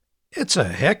It's a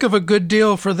heck of a good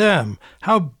deal for them.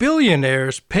 How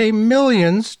billionaires pay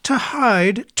millions to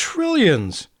hide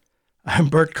trillions. I'm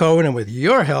Bert Cohen, and with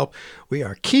your help, we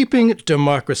are keeping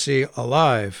democracy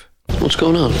alive. What's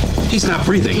going on? He's not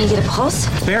breathing. Can you get a pulse?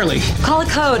 Barely. Call a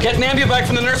code. Get Nambia back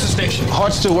from the nurse's station.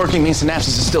 Heart's still working means synapses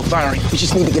is still firing. We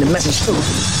just need to get a message through.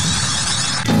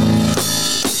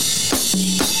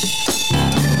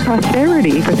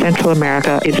 Prosperity for Central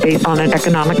America is based on an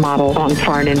economic model on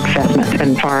foreign investment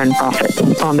and foreign profits,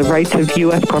 on the rights of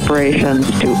U.S. corporations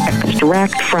to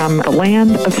extract from the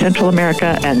land of Central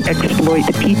America and exploit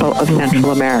the people of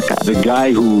Central America. The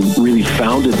guy who really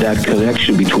founded that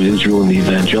connection between Israel and the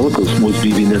evangelicals was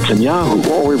Bibi Netanyahu.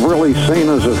 What we've really seen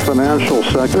is a financial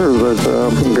sector that's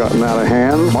gotten out of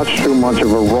hand, much too much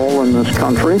of a role in this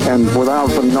country, and without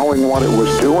them knowing what it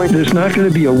was doing. There's not going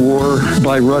to be a war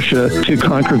by Russia to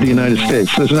conquer the United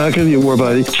States. There's not going to be a war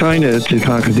by China to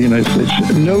conquer the United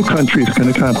States. No country is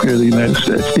going to conquer the United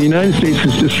States. The United States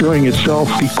is destroying itself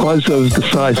because of the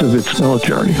size of its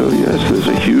military. So yes, there's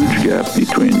a huge gap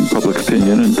between public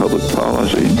opinion and public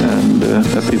policy, and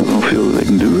that people don't feel that they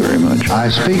can do very much. I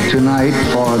speak tonight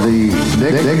for the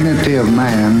dignity of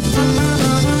man.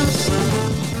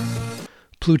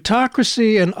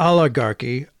 Plutocracy and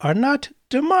oligarchy are not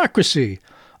democracy.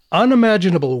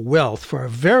 Unimaginable wealth for a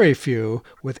very few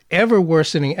with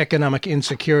ever-worsening economic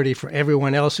insecurity for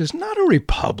everyone else is not a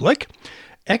republic.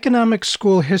 Economic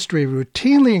school history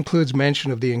routinely includes mention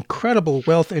of the incredible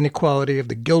wealth inequality of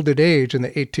the Gilded Age in the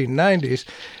 1890s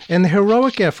and the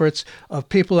heroic efforts of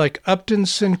people like Upton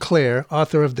Sinclair,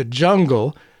 author of The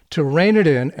Jungle, to rein it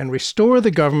in and restore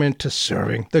the government to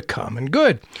serving the common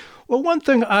good. Well, one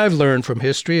thing I've learned from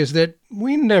history is that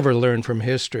we never learn from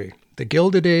history. The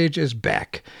Gilded Age is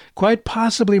back, quite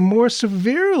possibly more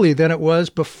severely than it was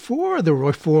before the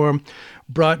reform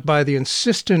brought by the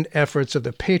insistent efforts of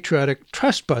the patriotic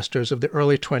trustbusters of the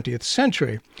early 20th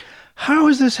century. How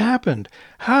has this happened?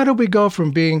 How did we go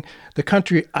from being the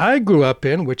country I grew up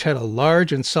in, which had a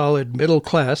large and solid middle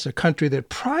class, a country that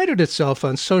prided itself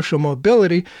on social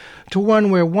mobility, to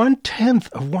one where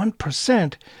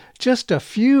 0.1%, just a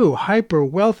few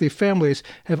hyper-wealthy families,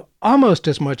 have almost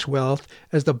as much wealth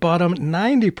as the bottom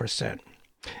 90%.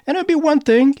 And it'd be one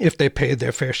thing if they paid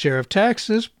their fair share of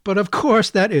taxes, but of course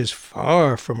that is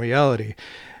far from reality.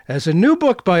 As a new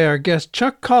book by our guest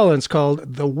Chuck Collins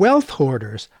called The Wealth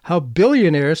Hoarders, How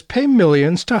Billionaires Pay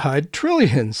Millions to Hide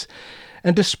Trillions.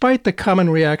 And despite the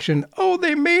common reaction, oh,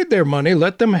 they made their money,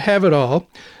 let them have it all,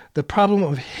 the problem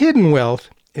of hidden wealth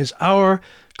is our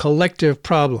collective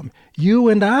problem. You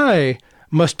and I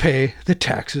must pay the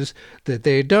taxes that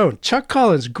they don't. Chuck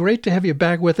Collins, great to have you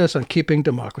back with us on Keeping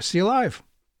Democracy Alive.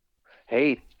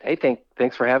 Hey,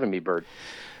 thanks for having me, Bert.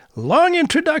 Long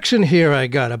introduction here I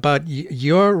got about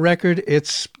your record.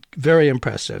 It's very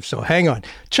impressive. So hang on.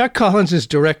 Chuck Collins is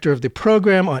director of the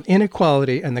Program on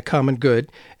Inequality and the Common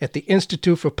Good at the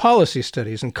Institute for Policy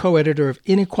Studies and co-editor of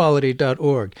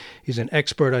inequality.org. He's an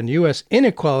expert on U.S.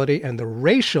 inequality and the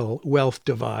racial wealth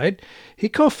divide. He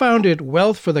co-founded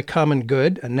Wealth for the Common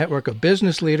Good, a network of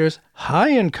business leaders,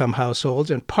 high-income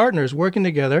households, and partners working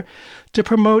together to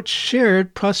promote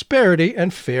shared prosperity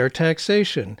and fair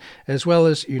taxation, as well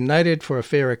as United for a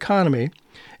Fair Economy,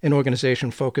 an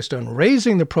organization focused on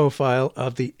raising the profile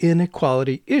of the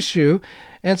inequality issue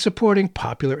and supporting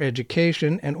popular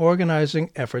education and organizing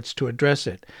efforts to address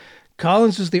it.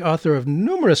 Collins is the author of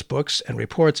numerous books and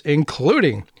reports,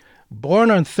 including Born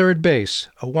on Third Base,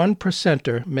 a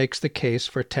one-percenter makes the case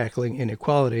for tackling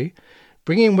inequality,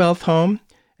 Bringing Wealth Home,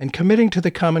 and Committing to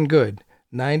the Common Good,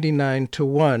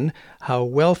 99-1, How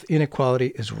Wealth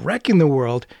Inequality is Wrecking the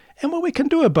World and What We Can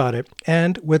Do About It,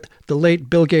 and with the late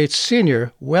Bill Gates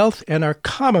Sr., Wealth and Our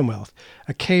Commonwealth,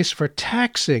 a case for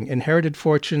taxing inherited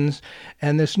fortunes,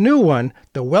 and this new one,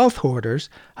 The Wealth Hoarders,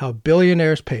 How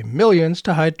Billionaires Pay Millions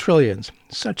to Hide Trillions.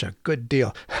 Such a good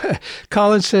deal.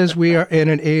 Collins says we are in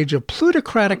an age of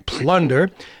plutocratic plunder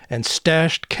and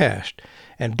stashed cash.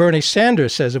 And Bernie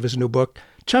Sanders says of his new book,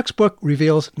 Chuck's book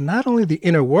reveals not only the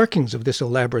inner workings of this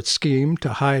elaborate scheme to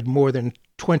hide more than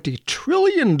 $20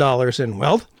 trillion in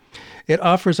wealth, it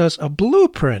offers us a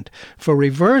blueprint for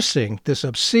reversing this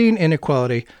obscene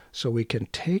inequality so we can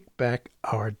take back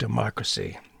our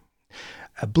democracy.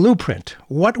 A blueprint,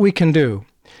 what we can do.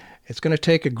 It's going to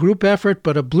take a group effort,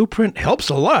 but a blueprint helps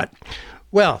a lot.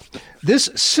 Well, this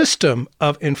system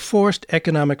of enforced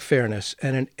economic fairness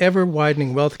and an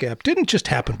ever-widening wealth gap didn't just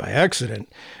happen by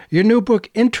accident. Your new book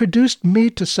introduced me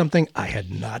to something I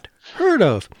had not heard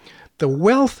of, the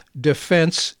wealth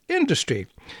defense industry.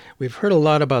 We've heard a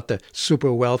lot about the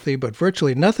super wealthy, but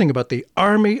virtually nothing about the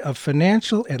army of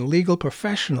financial and legal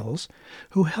professionals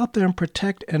who help them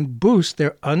protect and boost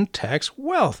their untaxed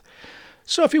wealth.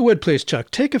 So if you would please,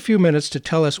 Chuck, take a few minutes to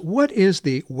tell us what is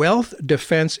the wealth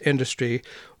defense industry,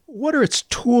 what are its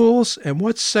tools, and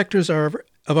what sectors of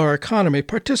our economy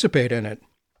participate in it?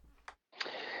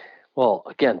 Well,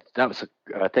 again, that was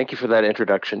thank you for that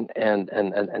introduction and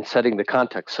setting the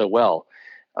context so well.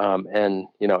 And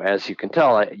as you can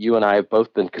tell, you and I have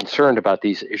both been concerned about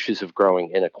these issues of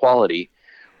growing inequality,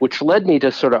 which led me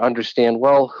to sort of understand,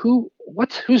 well,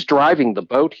 who's driving the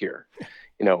boat here?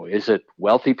 Is it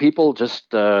wealthy people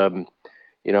just lobbying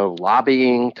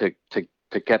to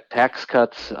get tax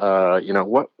cuts?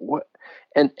 What?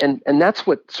 And that's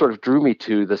what sort of drew me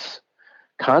to this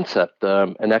concept.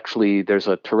 And actually, there's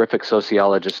a terrific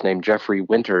sociologist named Jeffrey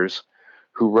Winters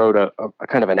who wrote a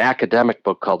kind of an academic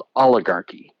book called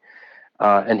Oligarchy.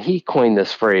 And he coined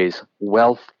this phrase,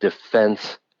 wealth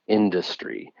defense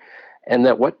industry. And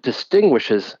that what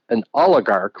distinguishes an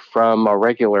oligarch from a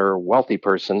regular wealthy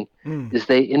person is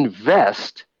they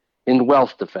invest in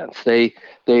wealth defense. They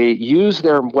use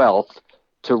their wealth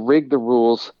to rig the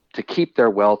rules to keep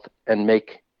their wealth and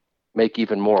make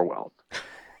even more wealth.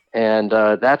 And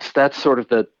that's sort of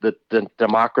the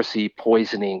democracy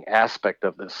poisoning aspect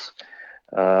of this.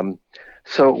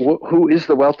 So who is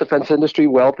the wealth defense industry?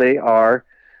 Well, they are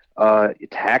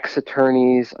tax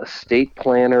attorneys, estate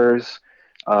planners,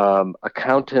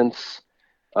 accountants,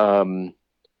 and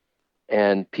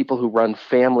people who run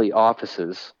family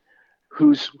offices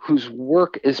whose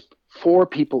work is for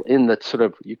people in the sort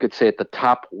of, you could say, at the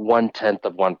top 1/10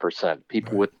 of 1%,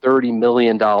 people with $30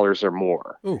 million or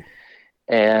more. Ooh.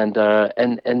 And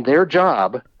their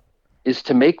job is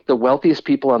to make the wealthiest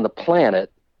people on the planet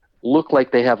look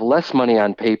like they have less money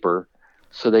on paper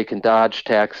so they can dodge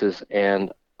taxes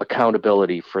and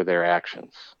accountability for their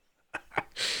actions.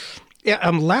 Yeah,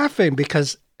 I'm laughing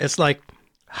because it's like,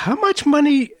 how much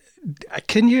money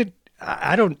can you,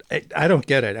 I don't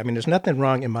get it. I mean, there's nothing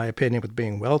wrong, in my opinion, with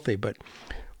being wealthy, but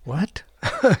what?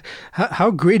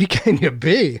 How greedy can you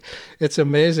be? It's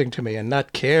amazing to me, and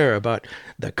not care about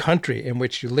the country in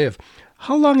which you live.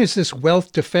 How long has this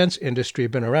wealth defense industry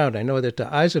been around? I know that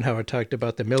Eisenhower talked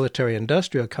about the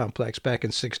military-industrial complex back in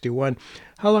 1961.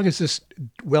 How long has this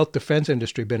wealth defense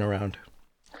industry been around?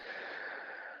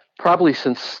 Probably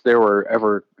since there were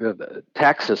ever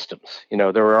tax systems.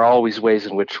 There were always ways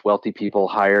in which wealthy people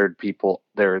hired people,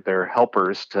 their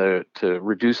helpers, to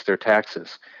reduce their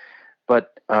taxes.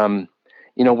 But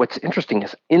what's interesting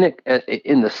is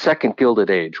in the second Gilded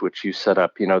Age, which you set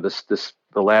up,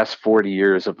 the last 40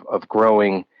 years of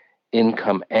growing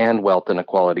income and wealth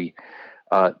inequality,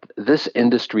 this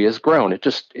industry has grown.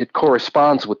 It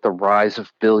corresponds with the rise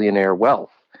of billionaire wealth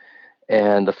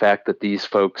and the fact that these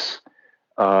folks,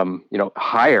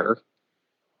 hire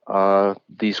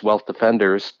these wealth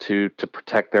defenders to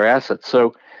protect their assets.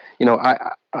 So, in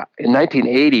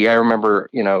 1980, I remember,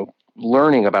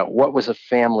 learning about what was a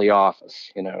family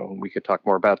office. We could talk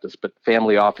more about this, but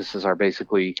family offices are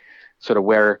basically sort of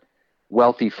where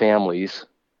wealthy families,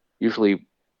 usually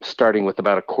starting with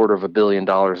about $250 million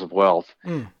of wealth,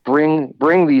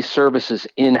 bring these services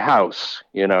in-house,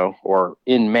 or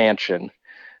in mansion.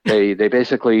 They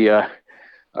basically,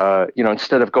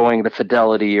 instead of going to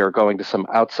Fidelity or going to some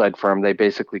outside firm, they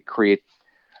basically create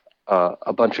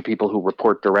a bunch of people who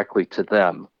report directly to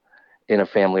them in a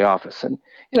family office. And,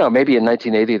 maybe in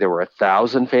 1980, there were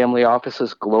 1,000 family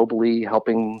offices globally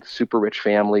helping super rich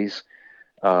families.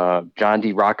 John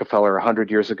D. Rockefeller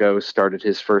 100 years ago started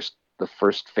the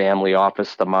first family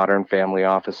office, the modern family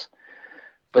office.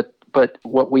 But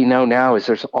what we know now is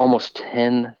there's almost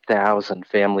 10,000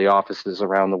 family offices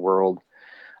around the world,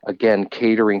 again,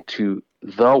 catering to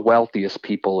the wealthiest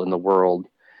people in the world,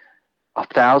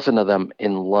 1,000 of them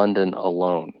in London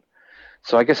alone.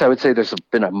 So I guess I would say there's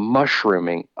been a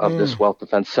mushrooming of this wealth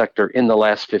defense sector in the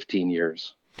last 15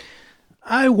 years.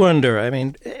 I wonder,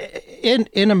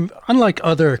 unlike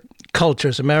other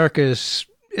cultures,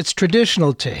 it's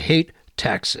traditional to hate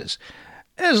taxes.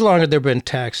 As long as there have been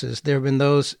taxes, there have been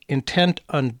those intent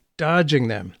on dodging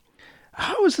them.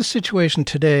 How is the situation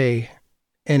today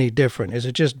any different? Is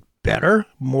it just better,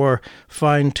 more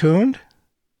fine-tuned?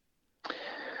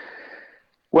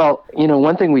 Well,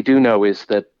 one thing we do know is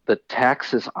that the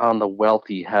taxes on the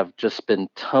wealthy have just been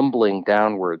tumbling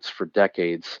downwards for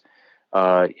decades.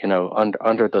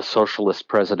 Under the socialist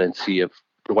presidency of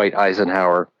Dwight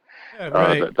Eisenhower,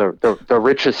 the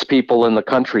richest people in the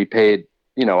country paid,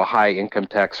 a high income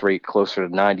tax rate closer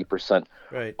to 90%,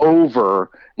 over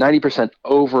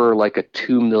like a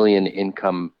 2 million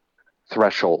income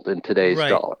threshold in today's Right.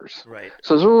 dollars. Right.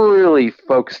 So it's really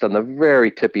focused on the very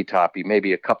tippy-toppy,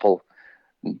 maybe a couple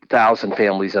thousand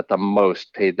families at the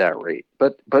most paid that rate,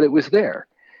 but it was there.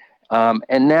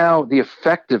 And now the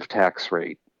effective tax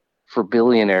rate for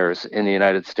billionaires in the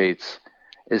United States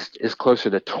is closer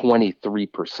to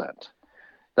 23%.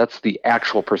 That's the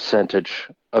actual percentage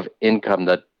of income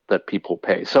that people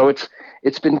pay. So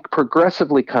it's been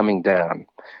progressively coming down,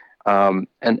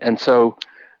 so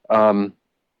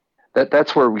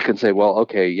that's where we can say, well,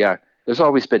 okay, yeah, there's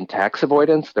always been tax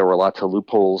avoidance. There were lots of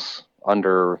loopholes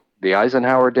under the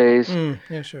Eisenhower days.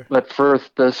 Yeah, sure. But for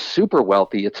the super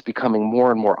wealthy, it's becoming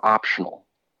more and more optional,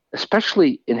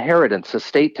 especially inheritance,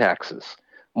 estate taxes,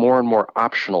 more and more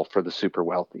optional for the super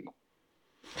wealthy.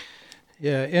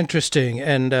 Yeah, interesting.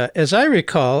 And as I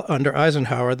recall, under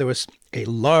Eisenhower, there was a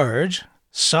large,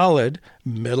 solid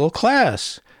middle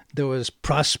class. There was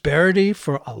prosperity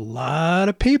for a lot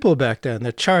of people back then.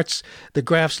 The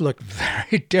graphs looked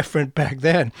very different back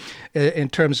then in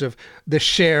terms of the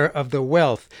share of the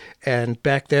wealth. And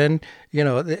back then,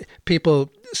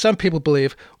 some people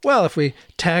believe, well, if we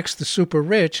tax the super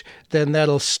rich, then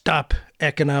that'll stop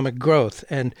economic growth.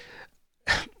 And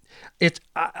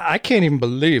I can't even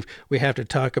believe we have to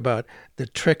talk about the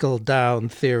trickle-down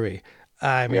theory.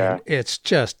 I mean, it's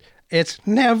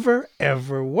never,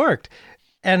 ever worked.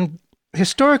 And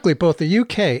historically, both the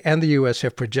UK and the US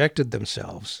have projected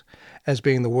themselves as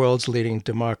being the world's leading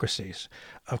democracies.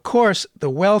 Of course, the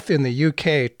wealth in the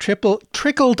UK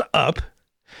trickled up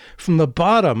from the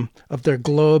bottom of their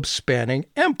globe-spanning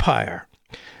empire.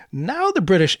 Now the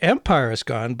British Empire is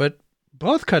gone, but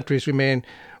both countries remain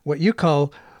what you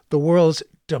call the world's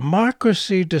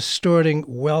democracy-distorting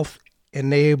wealth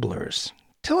enablers.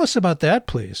 Tell us about that,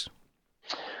 please.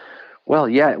 Well,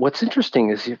 yeah, what's interesting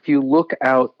is if you look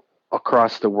out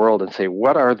across the world and say,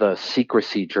 what are the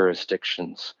secrecy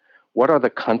jurisdictions? What are the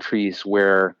countries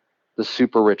where the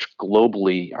super rich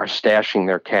globally are stashing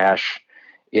their cash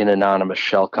in anonymous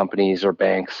shell companies or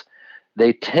banks?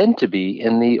 They tend to be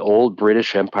in the old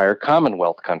British Empire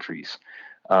Commonwealth countries.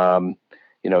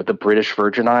 The British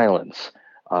Virgin Islands,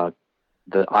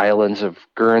 the islands of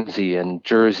Guernsey and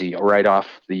Jersey right off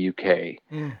the UK.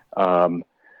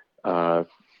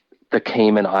 The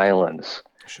Cayman Islands,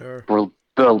 sure,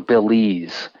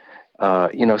 Belize,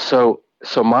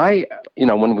 So my,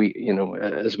 when we,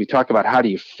 as we talk about how do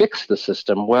you fix the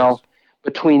system, well,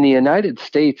 between the United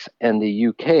States and the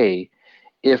UK,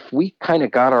 if we kind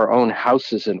of got our own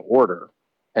houses in order,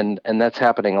 and that's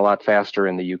happening a lot faster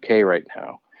in the UK right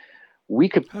now, we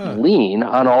could lean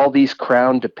on all these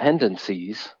crown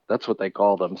dependencies. That's what they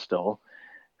call them still.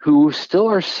 Who still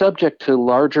are subject to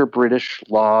larger British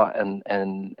law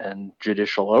and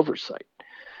judicial oversight.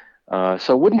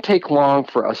 So it wouldn't take long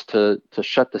for us to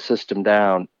shut the system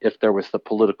down if there was the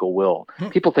political will.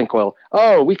 People think, well,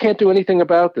 we can't do anything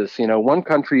about this. One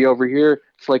country over here,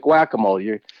 it's like whack-a-mole.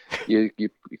 You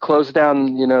close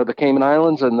down, the Cayman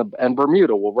Islands and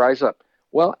Bermuda will rise up.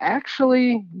 Well,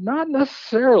 actually, not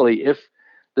necessarily. If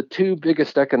the two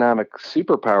biggest economic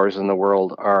superpowers in the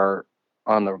world are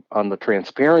on the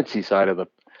transparency side of the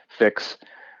fix,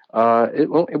 it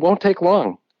won't take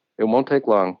long. It won't take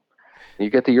long. You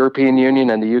get the European Union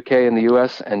and the UK and the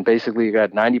US, and basically you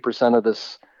got 90% of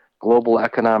this global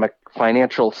economic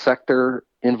financial sector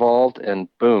involved, and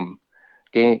boom,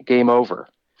 game over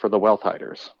for the wealth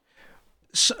hiders.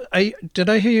 So did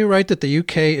I hear you right that the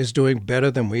UK is doing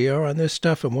better than we are on this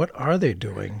stuff, and what are they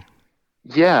doing?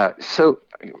 Yeah, so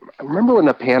remember when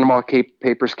the Panama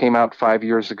Papers came out 5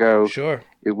 years ago? Sure.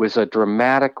 It was a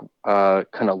dramatic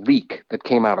kind of leak that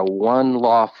came out of one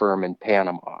law firm in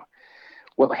Panama.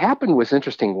 What happened was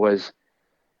interesting was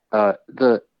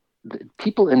the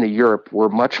people in Europe were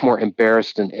much more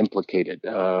embarrassed and implicated.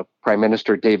 Prime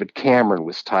Minister David Cameron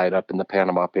was tied up in the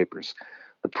Panama Papers,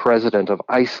 the president of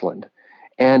Iceland.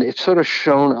 And it sort of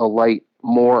shone a light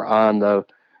more on the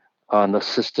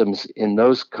systems in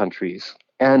those countries.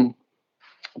 And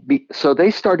so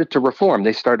they started to reform.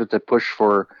 They started to push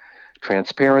for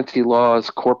transparency laws,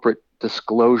 corporate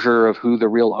disclosure of who the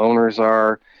real owners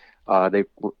are. They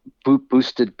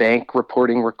boosted bank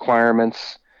reporting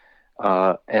requirements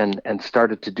and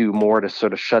started to do more to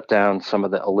sort of shut down some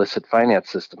of the illicit finance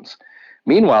systems.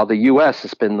 Meanwhile, the U.S.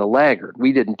 has been the laggard.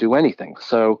 We didn't do anything.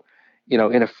 So,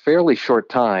 in a fairly short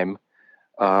time,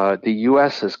 the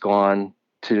U.S. has gone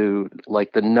to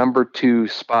like the number 2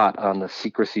 spot on the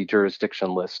secrecy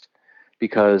jurisdiction list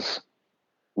because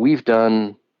we've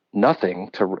done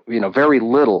nothing to, very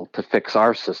little to fix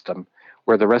our system,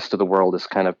 where the rest of the world is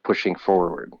kind of pushing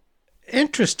forward.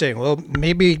 Interesting. Well,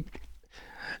 maybe,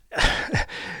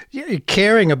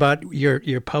 caring about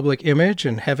your public image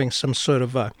and having some sort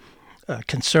of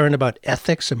concern about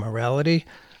ethics and morality.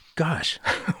 Gosh,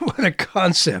 what a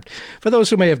concept. For those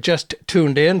who may have just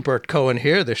tuned in, Bert Cohen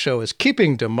here. The show is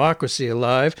Keeping Democracy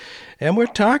Alive, and we're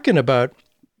talking about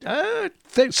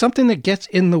something that gets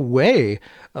in the way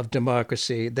of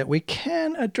democracy that we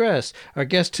can address. Our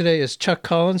guest today is Chuck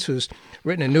Collins, who's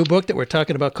written a new book that we're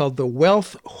talking about called The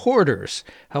Wealth Hoarders,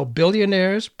 How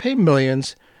Billionaires Pay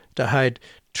Millions to Hide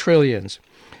Trillions.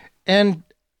 And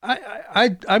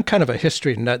I'm kind of a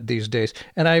history nut these days,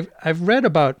 and I've read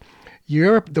about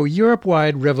the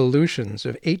Europe-wide revolutions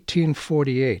of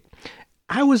 1848.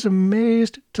 I was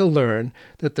amazed to learn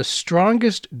that the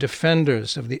strongest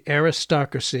defenders of the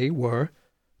aristocracy were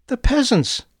the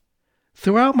peasants.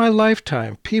 Throughout my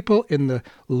lifetime, people in the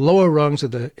lower rungs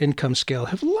of the income scale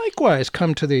have likewise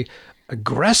come to the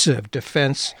aggressive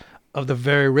defense of the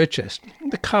very richest.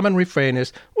 The common refrain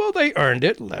is, well, they earned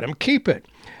it, let them keep it.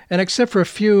 And except for a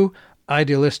few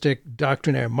idealistic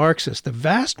doctrinaire Marxists, the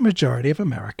vast majority of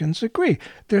Americans agree.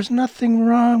 There's nothing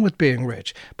wrong with being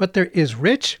rich, but there is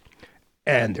rich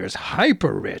and there's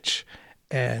hyper rich.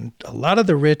 And a lot of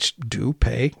the rich do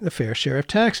pay the fair share of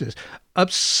taxes.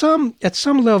 At some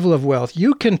level of wealth,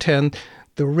 you contend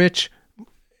the rich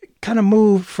kind of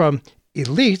move from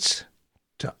elites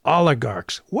to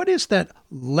oligarchs. What is that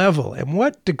level, and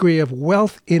what degree of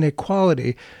wealth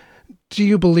inequality do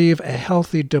you believe a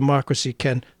healthy democracy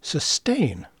can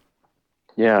sustain?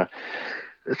 Yeah,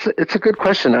 it's a good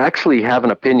question. I actually have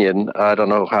an opinion. I don't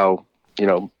know how,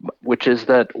 which is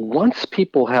that once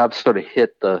people have sort of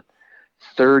hit the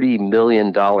 $30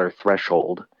 million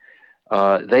threshold,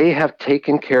 they have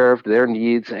taken care of their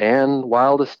needs and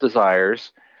wildest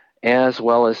desires, as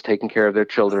well as taking care of their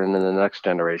children in the next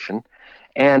generation.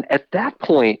 And at that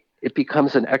point, it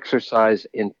becomes an exercise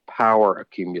in power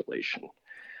accumulation.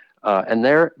 And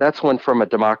that's when, from a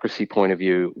democracy point of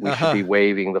view, we should be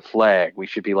waving the flag. We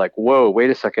should be like, whoa, wait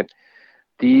a second.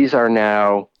 These are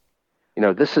now,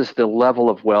 this is the level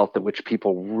of wealth at which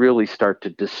people really start to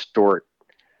distort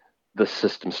the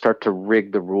system, start to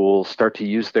rig the rules, start to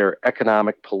use their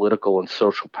economic, political, and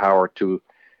social power to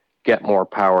get more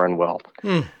power and wealth.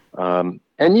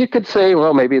 And you could say,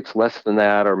 well, maybe it's less than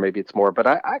that, or maybe it's more. But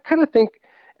I kind of think,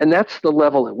 and that's the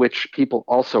level at which people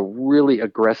also really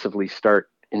aggressively start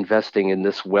investing in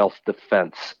this wealth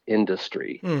defense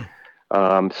industry.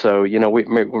 So,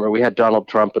 we had Donald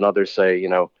Trump and others say,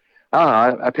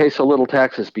 I pay so little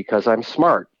taxes because I'm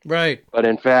smart. Right. But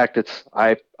in fact,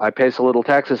 I pay so little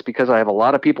taxes because I have a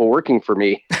lot of people working for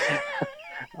me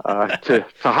to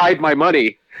hide my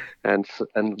money and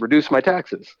reduce my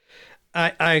taxes.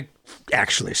 I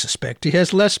actually suspect he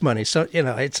has less money. So,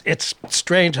 it's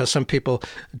strange how some people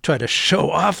try to show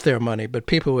off their money, but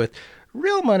people with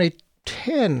real money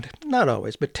tend, not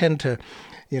always, but tend to,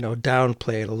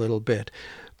 downplay it a little bit.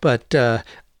 But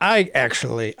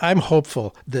I'm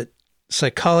hopeful that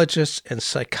psychologists and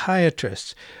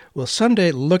psychiatrists will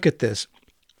someday look at this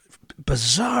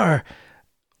bizarre,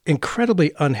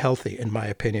 incredibly unhealthy, in my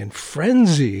opinion,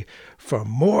 frenzy for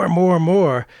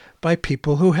more by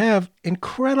people who have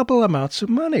incredible amounts of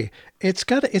money. I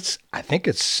think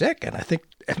it's sick, and I think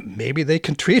maybe they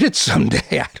can treat it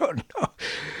someday. I don't know.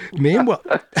 Meanwhile,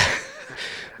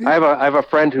 I have a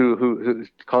friend who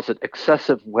calls it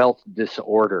excessive wealth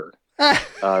disorder.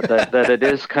 That it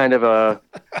is kind of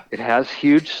it has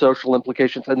huge social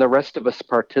implications, and the rest of us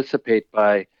participate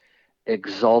by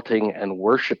exalting and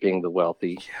worshiping the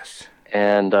wealthy. Yes.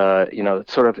 And,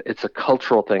 it's a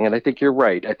cultural thing. And I think you're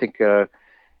right. I think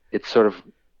it's sort of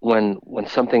when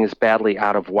something is badly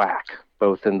out of whack,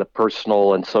 both in the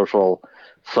personal and social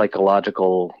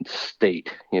psychological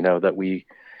state, that we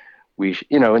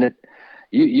and it,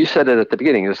 you said it at the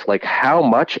beginning, it's like, how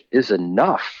much is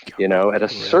enough? At a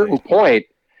certain point,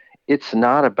 it's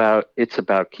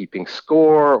about keeping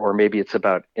score, or maybe it's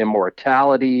about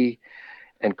immortality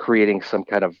and creating some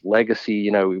kind of legacy.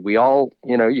 We all,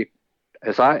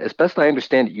 as best I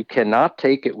understand it, you cannot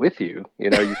take it with you.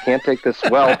 You can't take this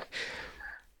wealth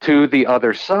to the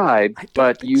other side,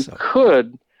 but you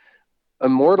could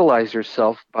immortalize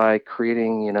yourself by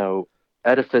creating,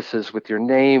 edifices with your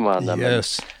name on them.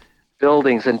 Yes. And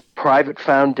buildings and private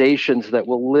foundations that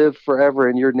will live forever,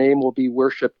 and your name will be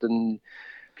worshipped, and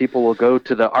people will go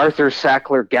to the Arthur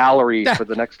Sackler Gallery for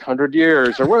the next 100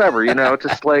 years or whatever,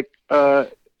 just like, so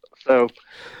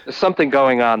there's something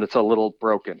going on that's a little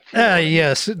broken.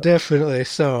 Yes, definitely.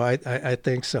 So I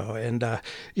think so. And,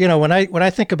 when I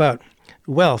think about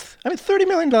wealth, $30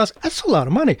 million, that's a lot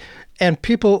of money. And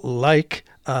people like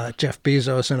Jeff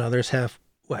Bezos and others have,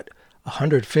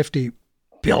 150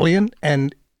 billion?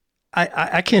 And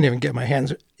I can't even get my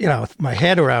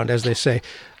head around, as they say,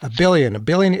 a billion. A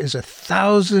billion is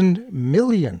 1,000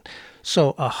 million.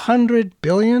 So 100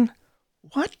 billion?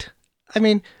 What? I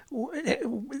mean,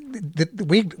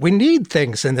 we need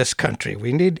things in this country.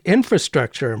 We need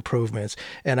infrastructure improvements.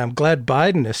 And I'm glad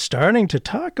Biden is starting to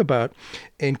talk about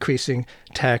increasing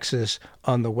taxes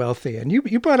on the wealthy. And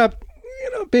you brought up,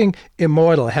 being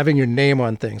immortal, having your name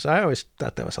on things. I always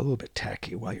thought that was a little bit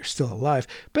tacky while you're still alive.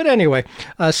 But anyway,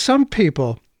 some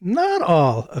people, not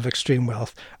all of extreme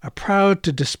wealth, are proud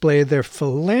to display their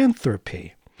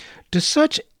philanthropy. Do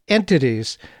such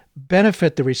entities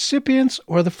benefit the recipients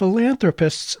or the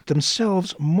philanthropists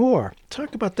themselves more?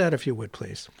 Talk about that, if you would,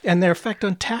 please, and their effect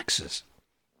on taxes.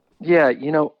 Yeah,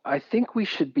 I think we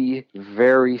should be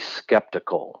very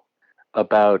skeptical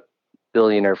about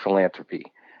billionaire philanthropy,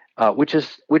 which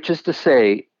is to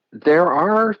say, there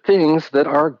are things that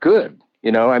are good.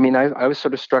 I was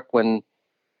sort of struck when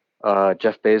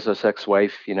Jeff Bezos'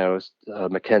 ex-wife,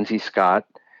 Mackenzie Scott,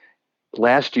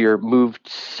 last year moved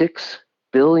 $6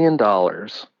 billion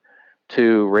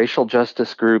to racial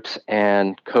justice groups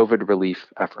and COVID relief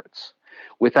efforts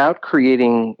without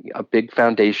creating a big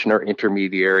foundation or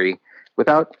intermediary,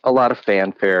 without a lot of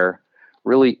fanfare,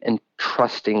 really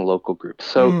entrusting local groups.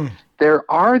 So there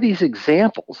are these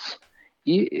examples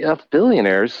of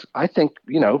billionaires, I think,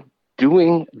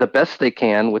 doing the best they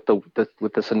can with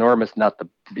this enormous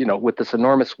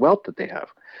wealth that they have.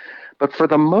 But for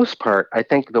the most part, I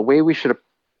think the way we should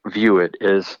view it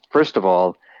is, first of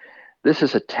all, this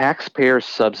is a taxpayer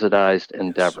subsidized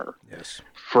endeavor. Yes.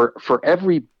 For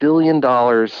every $1 billion,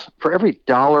 for every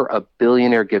dollar a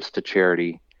billionaire gives to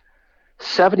charity,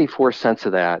 74 cents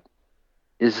of that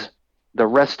is the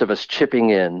rest of us chipping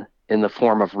in the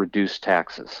form of reduced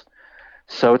taxes.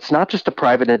 So it's not just a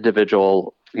private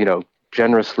individual,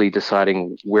 generously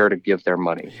deciding where to give their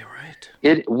money. You're right.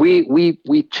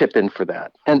 We chip in for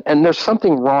that. And there's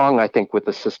something wrong, I think, with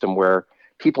the system where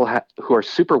people who are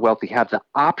super wealthy have the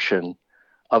option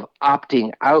of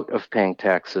opting out of paying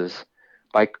taxes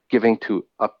by giving to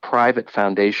a private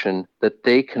foundation that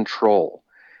they control.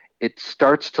 It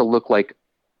starts to look like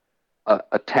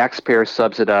a taxpayer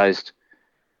subsidized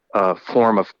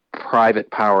form of private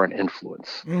power and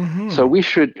influence. Mm-hmm. So we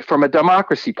should, from a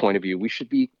democracy point of view, we should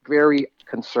be very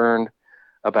concerned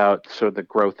about sort of the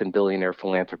growth in billionaire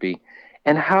philanthropy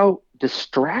and how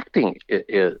distracting it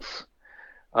is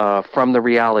from the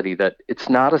reality that it's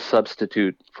not a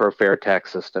substitute for a fair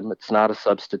tax system. It's not a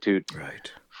substitute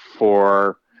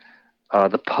for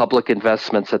the public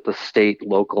investments at the state,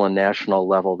 local, and national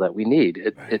level that we need.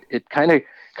 It kind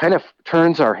of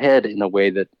turns our head in a way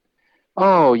that,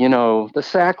 the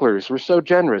Sacklers were so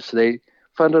generous. They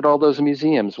funded all those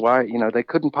museums. Why, they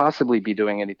couldn't possibly be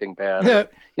doing anything bad. Yeah.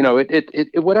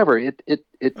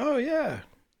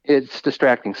 It's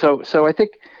distracting. So I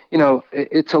think,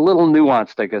 it's a little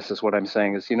nuanced, I guess, is what I'm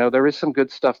saying is, there is some good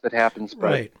stuff that happens,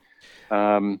 but, right.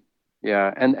 And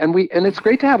it's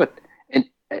great to have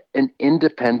an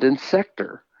independent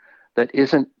sector that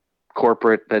isn't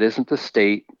corporate, that isn't the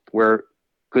state, where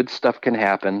good stuff can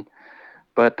happen,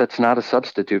 but that's not a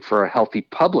substitute for a healthy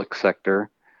public sector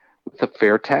with a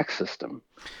fair tax system.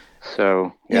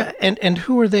 So, yeah. And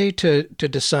who are they to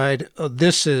decide,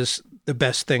 this is the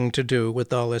best thing to do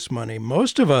with all this money?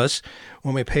 Most of us,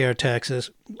 when we pay our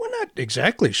taxes, we're not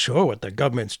exactly sure what the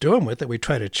government's doing with it. We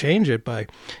try to change it by,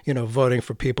 voting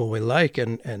for people we like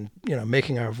and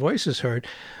making our voices heard.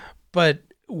 But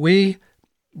we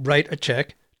write a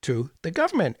check to the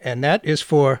government, and that is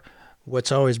for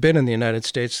what's always been in the United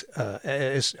States,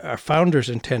 as our founders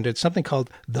intended, something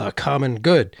called the common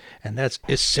good. And that's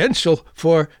essential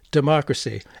for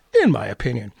democracy, in my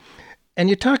opinion. And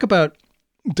you talk about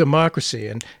democracy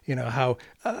and, how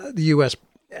the U.S.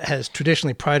 has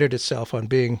traditionally prided itself on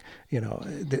being,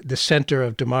 the center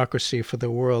of democracy for the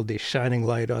world, the shining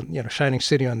light on, shining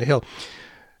city on the hill.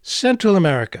 Central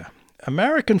America,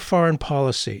 American foreign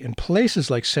policy in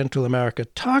places like Central America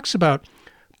talks about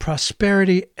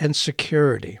prosperity and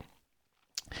security.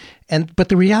 But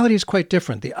the reality is quite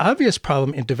different. The obvious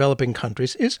problem in developing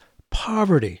countries is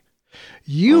poverty.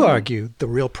 You argue the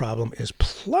real problem is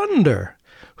plunder.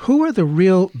 Who are the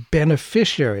real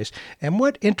beneficiaries, and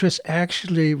what interests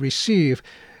actually receive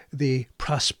the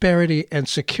prosperity and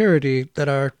security that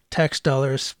our tax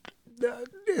dollars,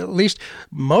 at least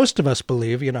most of us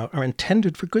believe, are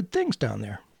intended for good things down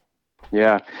there?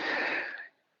 Yeah.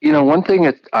 One thing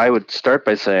that I would start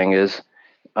by saying is,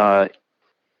 the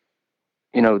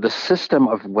system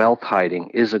of wealth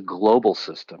hiding is a global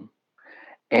system.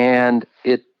 And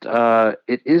it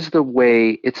is the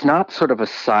way. It's not sort of a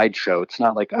sideshow. It's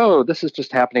not like, oh, this is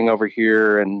just happening over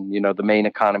here, and the main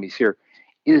economy's here.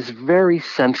 It is very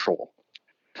central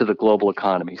to the global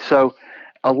economy. So,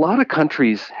 a lot of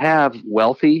countries have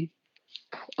wealthy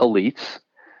elites.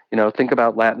 Think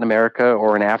about Latin America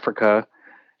or in Africa,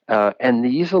 and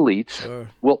these elites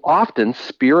will often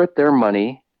spirit their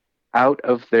money out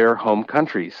of their home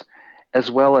countries,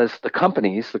 as well as the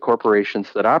companies, the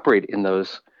corporations that operate in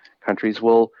those countries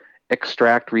will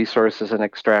extract resources and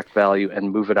extract value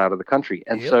and move it out of the country.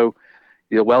 And so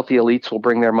the wealthy elites will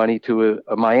bring their money to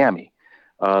a Miami.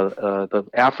 The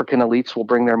African elites will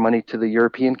bring their money to the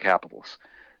European capitals.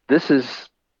 This is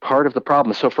part of the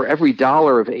problem. So for every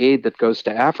dollar of aid that goes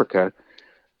to Africa,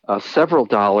 several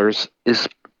dollars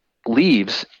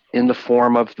leaves in the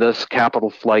form of this capital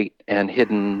flight and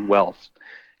hidden wealth.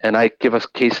 And I give a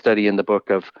case study in the book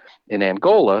in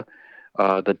Angola,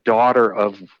 the daughter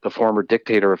of the former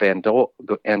dictator of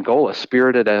Angola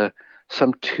spirited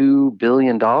some $2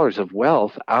 billion of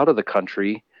wealth out of the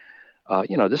country.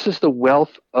 This is the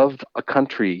wealth of a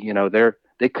country.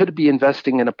 They could be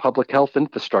investing in a public health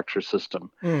infrastructure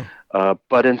system,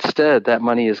 but instead that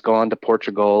money has gone to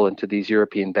Portugal and to these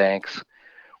European banks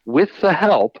with the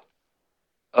help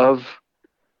of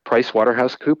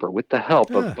PricewaterhouseCoopers, with the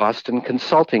help of Boston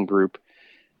Consulting Group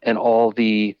and all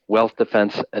the wealth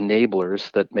defense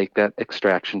enablers that make that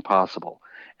extraction possible.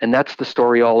 And that's the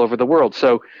story all over the world.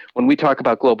 So when we talk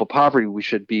about global poverty, we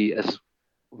should be as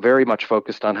very much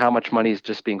focused on how much money is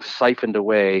just being siphoned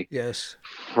away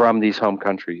from these home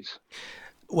countries.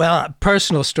 Well,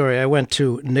 personal story, I went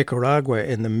to Nicaragua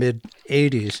in the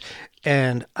mid-'80s,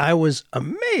 and I was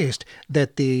amazed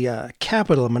that the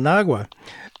capital, Managua,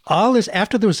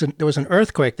 after there was an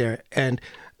earthquake there, and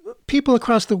people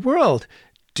across the world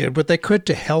did what they could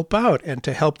to help out and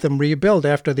to help them rebuild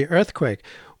after the earthquake.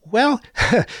 Well,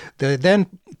 the then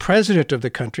president of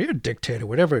the country, or dictator,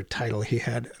 whatever title he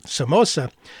had, Somoza,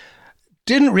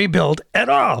 didn't rebuild at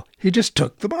all. He just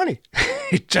took the money.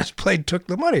 He just plain took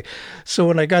the money. So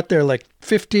when I got there like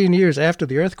 15 years after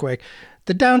the earthquake,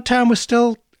 the downtown was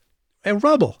still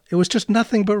rubble. It was just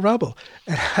nothing but rubble.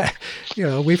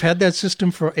 And we've had that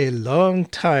system for a long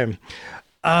time.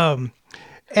 And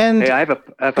hey, I have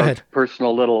a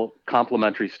personal little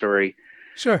complimentary story.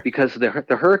 Sure. Because the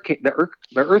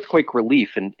earthquake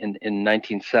relief in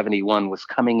 1971 was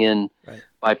coming in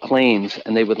by planes,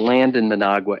 and they would land in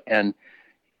Managua, and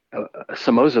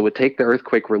Somoza would take the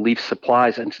earthquake relief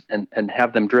supplies and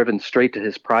have them driven straight to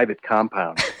his private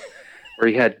compound, where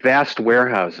he had vast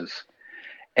warehouses.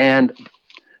 And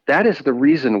that is the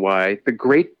reason why the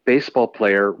great baseball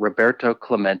player Roberto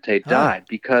Clemente died,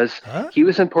 because he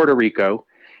was in Puerto Rico.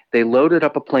 They loaded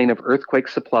up a plane of earthquake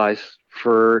supplies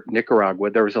for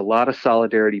Nicaragua. There was a lot of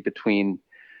solidarity between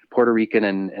Puerto Rican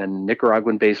and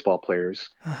Nicaraguan baseball players.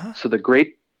 So the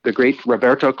great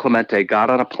Roberto Clemente got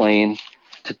on a plane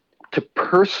to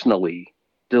personally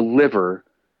deliver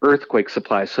earthquake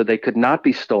supplies so they could not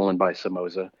be stolen by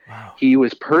Somoza. Wow. He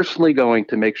was personally going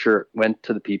to make sure it went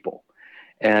to the people.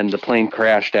 And the plane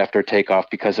crashed after takeoff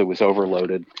because it was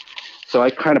overloaded. So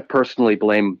I kind of personally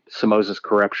blame Somoza's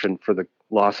corruption for the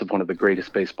loss of one of the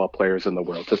greatest baseball players in the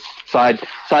world. Just side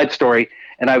story.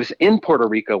 And I was in Puerto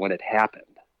Rico when it happened.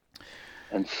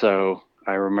 And so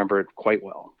I remember it quite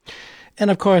well.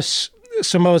 And of course,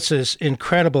 Somoza's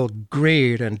incredible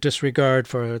greed and disregard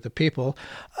for the people,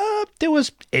 there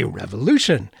was a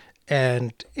revolution.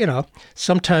 And,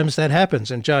 sometimes that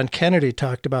happens. And John Kennedy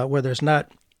talked about where there's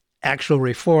not actual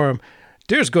reform,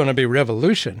 there's going to be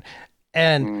revolution.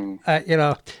 And,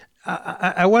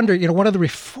 I wonder, one of the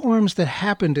reforms that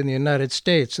happened in the United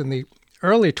States in the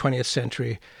early 20th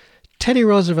century, Teddy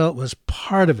Roosevelt was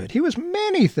part of it. He was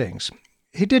many things.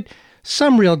 He did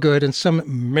some real good and some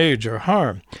major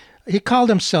harm. He called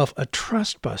himself a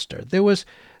trust buster. There was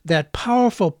that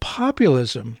powerful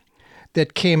populism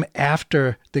that came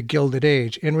after the Gilded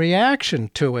Age in reaction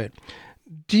to it.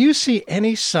 Do you see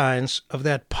any signs of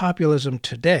that populism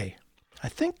today? I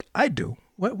think I do.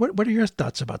 What are your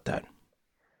thoughts about that?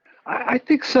 I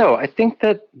think so. I think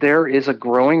that there is a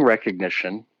growing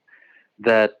recognition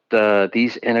that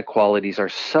these inequalities are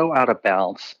so out of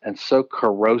balance and so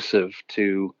corrosive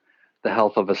to the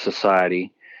health of a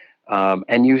society.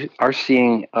 And you are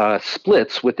seeing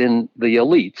splits within the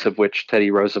elites, of which Teddy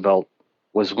Roosevelt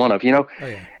was one of.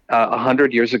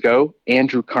 100 years ago,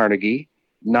 Andrew Carnegie,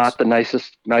 not the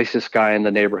nicest guy in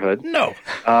the neighborhood. No.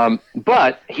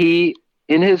 But he,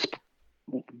 in his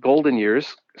golden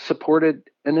years, supported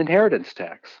an inheritance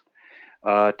tax.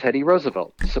 Teddy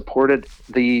Roosevelt supported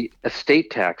the estate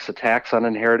tax, a tax on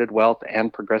inherited wealth,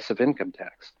 and progressive income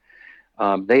tax.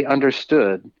 they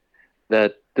understood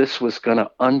that this was going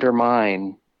to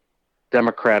undermine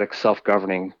democratic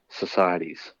self-governing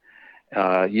societies.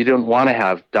 You didn't want to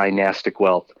have dynastic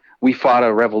wealth. We fought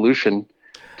a revolution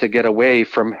to get away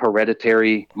from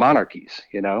hereditary monarchies,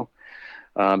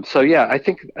 So yeah, I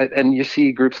think, and you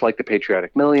see groups like the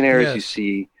Patriotic Millionaires, Yes. You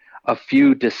see a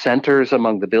few dissenters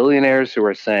among the billionaires who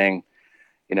are saying,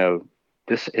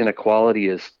 this inequality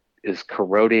is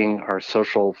corroding our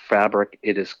social fabric.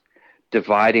 It is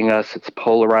dividing us. It's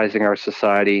polarizing our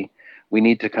society. We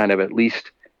need to kind of at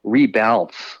least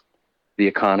rebalance the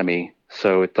economy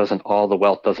so all the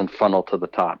wealth doesn't funnel to the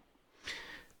top.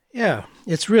 Yeah,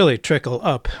 it's really trickle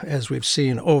up, as we've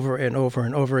seen over and over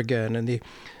and over again. And the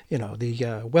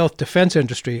wealth defense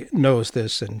industry knows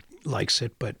this and likes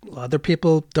it, but other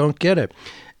people don't get it.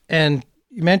 And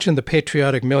you mentioned the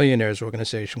Patriotic Millionaires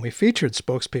organization. We featured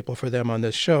spokespeople for them on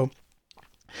this show.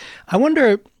 I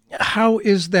wonder, how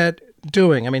is that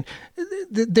doing? I mean,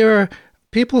 there are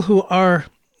people who are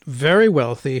very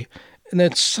wealthy, and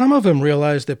that some of them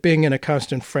realize that being in a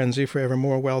constant frenzy for ever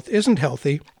more wealth isn't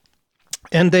healthy.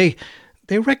 And they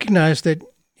recognize that,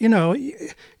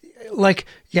 like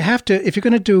you have to, if you're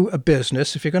going to do a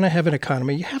business, if you're going to have an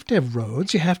economy, you have to have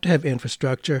roads, you have to have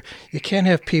infrastructure. You can't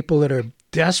have people that are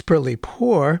desperately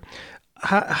poor.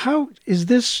 How is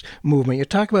this movement, you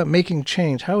talk about making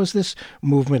change, how is this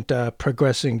movement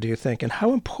progressing, do you think? And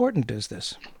how important is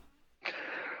this?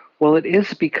 Well, it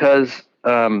is because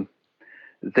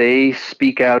they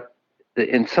speak out.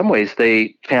 In some ways,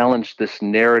 they challenge this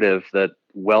narrative that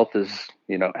wealth is,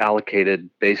 allocated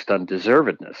based on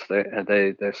deservedness.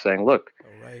 They're saying, look,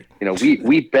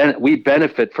 we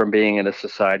benefit from being in a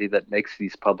society that makes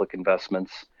these public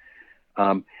investments.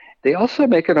 They also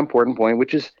make an important point,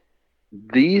 which is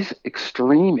these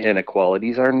extreme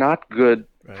inequalities are not good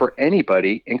for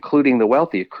anybody, including the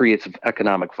wealthy. It creates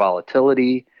economic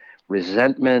volatility,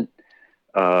 resentment,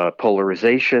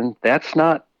 polarization. That's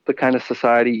not the kind of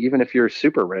society, even if you're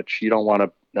super rich, you don't want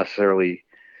to necessarily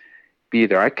be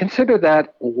there. I consider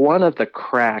that one of the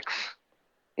cracks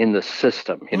in the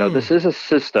system. This is a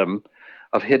system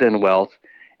of hidden wealth,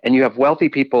 and you have wealthy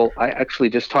people. I actually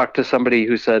just talked to somebody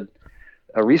who said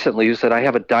recently, who said, I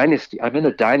have a dynasty. I'm in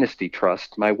a dynasty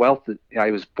trust. My wealth,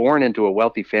 I was born into a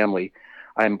wealthy family.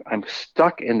 I'm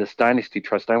stuck in this dynasty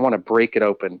trust. I want to break it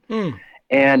open.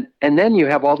 And then you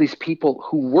have all these people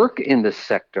who work in this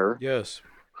sector, yes,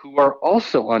 who are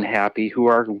also unhappy, who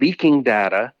are leaking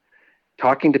data,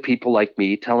 talking to people like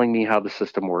me, telling me how the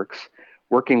system works,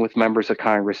 working with members of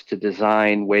Congress to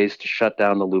design ways to shut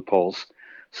down the loopholes.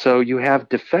 So you have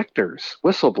defectors,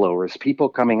 whistleblowers, people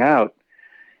coming out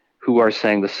who are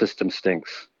saying the system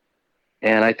stinks.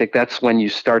 And I think that's when you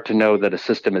start to know that a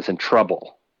system is in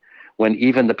trouble, when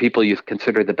even the people you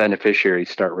consider the beneficiaries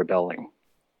start rebelling.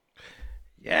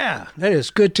 Yeah, that is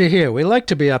good to hear. We like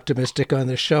to be optimistic on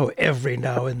the show every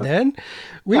now and then.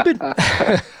 We've been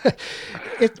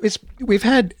we've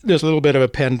had this little bit of a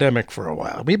pandemic for a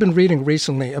while. We've been reading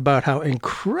recently about how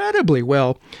incredibly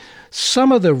well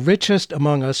some of the richest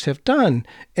among us have done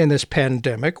in this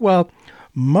pandemic, while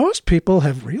most people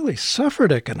have really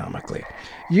suffered economically.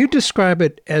 You describe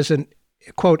it as an,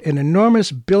 quote, an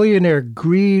enormous billionaire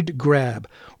greed grab,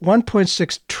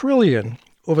 1.6 trillion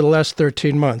over the last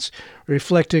 13 months,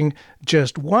 reflecting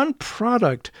just one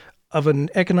product of an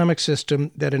economic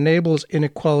system that enables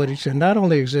inequality to not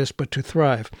only exist, but to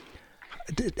thrive.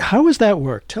 How does that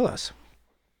work? Tell us.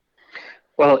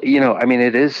 Well,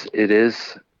 it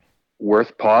is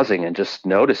worth pausing and just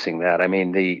noticing that. I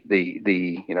mean,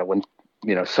 when,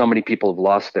 so many people have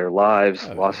lost their lives,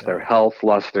 lost their health,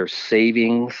 lost their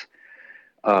savings,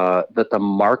 that the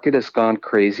market has gone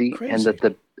crazy. And that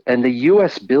the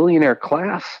U.S. billionaire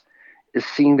class is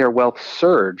seeing their wealth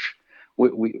surge.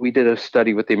 We did a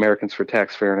study with the Americans for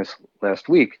Tax Fairness last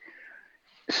week.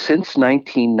 Since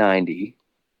 1990,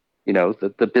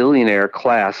 the billionaire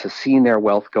class has seen their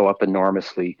wealth go up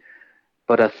enormously,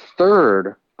 but a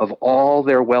third of all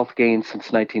their wealth gains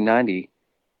since 1990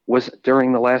 was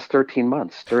during the last 13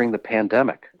 months, during the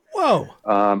pandemic. Whoa.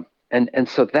 And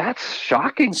so that's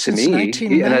shocking to me. Since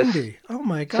 1990. Oh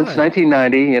my God. Since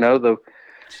 1990,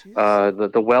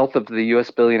 the wealth of the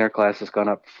U.S. billionaire class has gone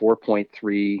up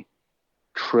 $4.3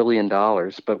 trillion,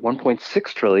 but 1.6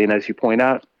 trillion, as you point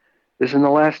out, is in the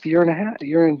last year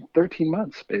and 13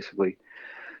 months, basically.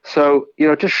 So,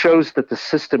 it just shows that the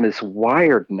system is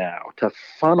wired now to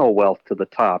funnel wealth to the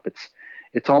top.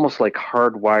 It's almost like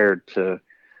hardwired to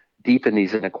deepen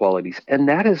these inequalities. And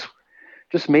that has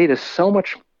just made us so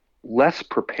much less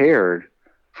prepared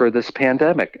for this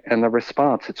pandemic and the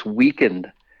response. It's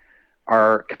weakened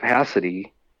our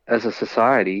capacity as a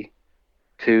society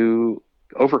to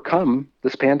overcome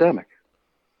this pandemic.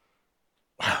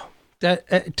 Wow.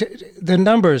 The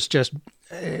numbers just,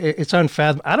 it's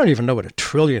unfathomable. I don't even know what $1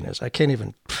 trillion is. I can't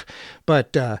even,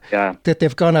 but that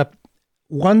they've gone up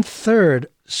 1/3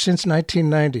 since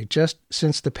 1990, just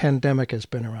since the pandemic has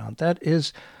been around. That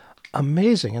is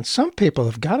amazing. And some people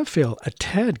have got to feel a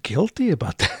tad guilty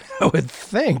about that, I would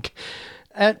think.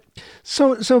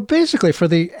 So basically, for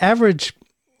the average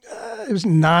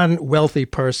non-wealthy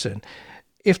person,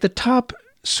 if the top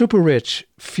super rich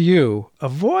few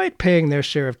avoid paying their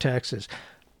share of taxes,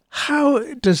 how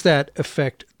does that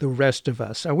affect the rest of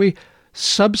us? Are we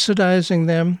subsidizing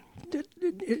them?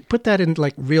 Put that in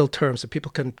like real terms that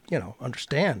people can,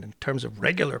 understand in terms of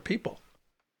regular people.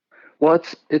 Well,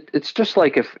 it's just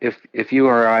like if you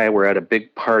or I were at a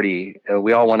big party,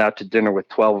 we all went out to dinner with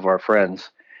 12 of our friends,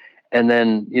 and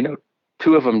then,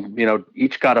 2 of them,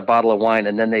 each got a bottle of wine,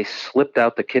 and then they slipped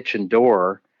out the kitchen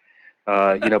door,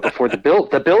 before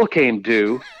the bill came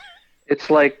due. It's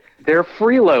like they're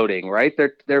freeloading, right?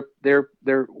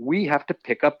 We have to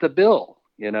pick up the bill,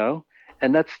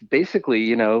 and that's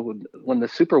basically, when the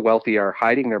super wealthy are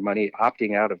hiding their money,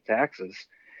 opting out of taxes,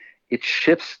 it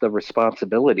shifts the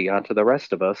responsibility onto the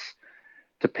rest of us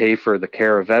to pay for the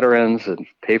care of veterans and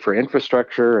pay for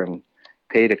infrastructure and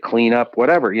pay to clean up,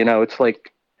 whatever. It's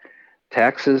like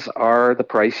taxes are the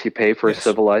price you pay for a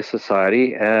civilized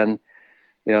society, and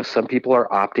some people are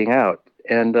opting out,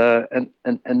 and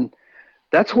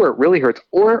that's where it really hurts,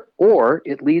 or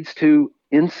it leads to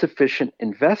insufficient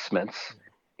investments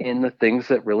in the things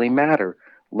that really matter,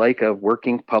 like a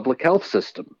working public health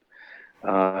system.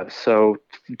 So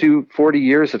do 40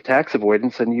 years of tax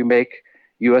avoidance, and you make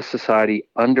U.S. society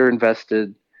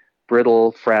underinvested,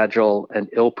 brittle, fragile, and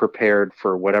ill-prepared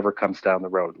for whatever comes down the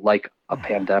road, like a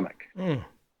pandemic. Mm.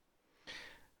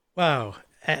 Wow.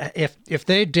 If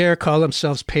they dare call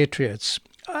themselves patriots,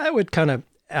 I would kind of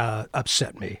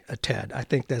upset me a tad. I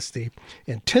think that's the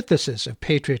antithesis of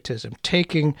patriotism,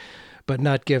 taking but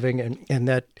not giving. And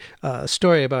that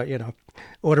story about,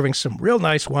 ordering some real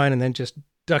nice wine and then just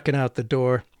ducking out the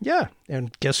door. Yeah.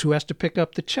 And guess who has to pick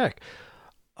up the check?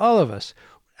 All of us.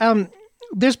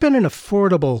 There's been an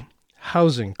affordable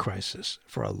housing crisis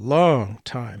for a long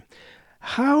time.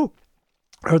 How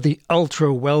are the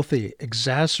ultra-wealthy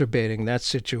exacerbating that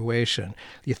situation?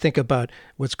 You think about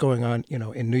what's going on,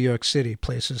 in New York City,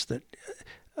 places that,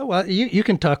 well, you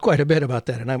can talk quite a bit about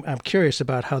that, and I'm curious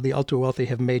about how the ultra-wealthy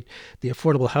have made the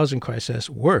affordable housing crisis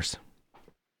worse.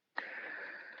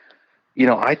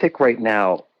 I think right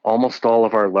now, almost all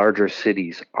of our larger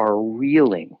cities are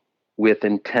reeling with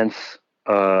intense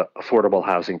affordable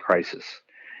housing crisis.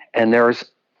 And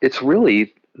it's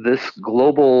really this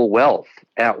global wealth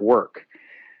at work,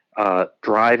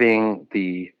 driving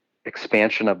the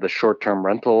expansion of the short-term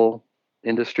rental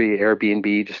industry,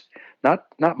 Airbnb, just not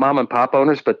mom and pop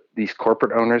owners, but these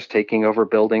corporate owners taking over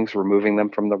buildings, removing them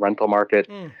from the rental market.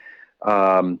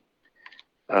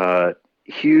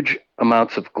 Huge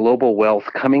amounts of global wealth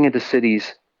coming into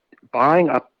cities, buying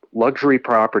up luxury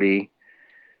property,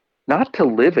 not to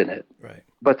live in it, right,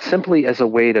 but simply as a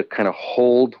way to kind of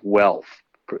hold wealth.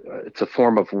 It's a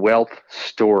form of wealth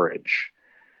storage,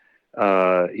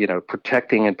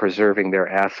 protecting and preserving their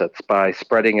assets by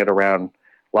spreading it around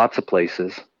lots of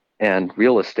places, and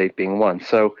real estate being one.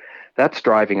 So that's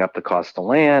driving up the cost of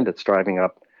land. It's driving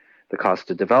up the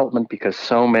cost of development because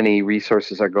so many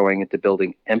resources are going into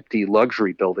building empty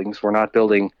luxury buildings. We're not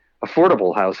building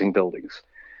affordable housing buildings.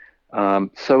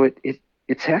 So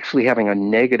it's actually having a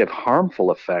negative, harmful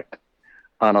effect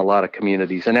on a lot of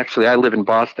communities. And actually, I live in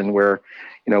Boston where,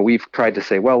 we've tried to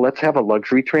say, well, let's have a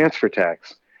luxury transfer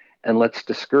tax and let's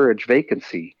discourage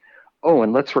vacancy. Oh,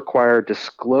 and let's require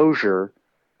disclosure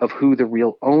of who the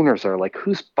real owners are, like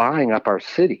who's buying up our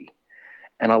city.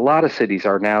 And a lot of cities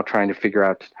are now trying to figure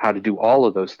out how to do all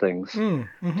of those things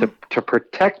to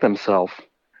protect themselves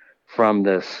from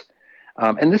this.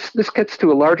 And this gets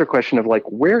to a larger question of like,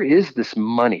 where is this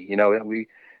money?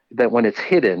 That when it's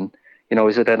hidden,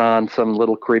 is it on some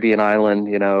little Caribbean island?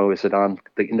 Is it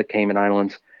in the Cayman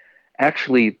Islands?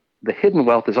 Actually, the hidden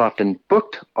wealth is often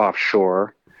booked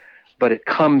offshore, but it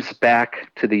comes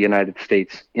back to the United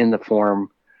States in the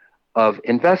form of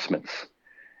investments.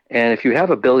 And if you have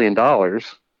 $1 billion,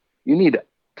 you need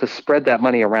to spread that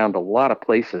money around a lot of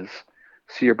places.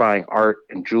 So you're buying art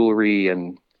and jewelry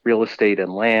and real estate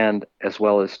and land, as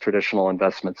well as traditional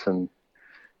investments in,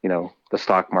 the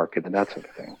stock market and that sort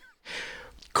of thing.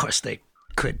 Of course, they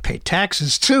could pay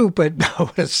taxes too, but no,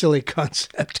 what a silly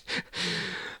concept.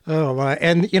 Oh, my.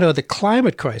 And, the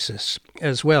climate crisis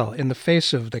as well. In the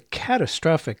face of the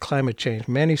catastrophic climate change,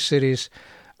 many cities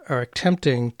are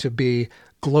attempting to be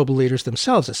global leaders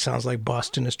themselves. It sounds like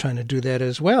Boston is trying to do that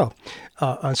as well.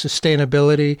 On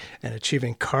sustainability and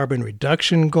achieving carbon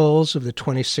reduction goals of the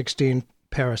 2016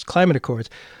 Paris Climate Accords,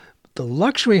 the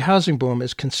luxury housing boom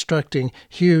is constructing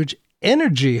huge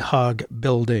energy hog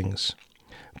buildings.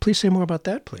 Please say more about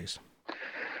that, please.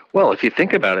 Well, if you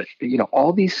think about it,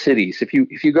 all these cities, if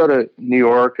you go to New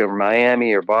York or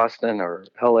Miami or Boston or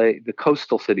LA, the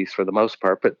coastal cities for the most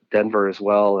part, but Denver as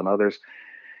well and others,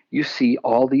 you see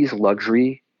all these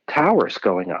luxury towers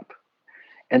going up.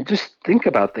 And just think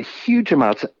about the huge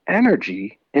amounts of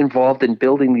energy involved in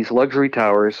building these luxury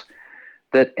towers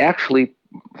that actually,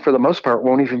 for the most part,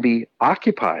 won't even be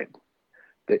occupied.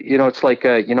 It's like,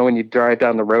 when you drive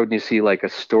down the road and you see like a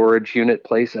storage unit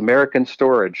place, American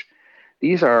Storage.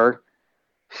 These are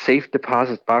safe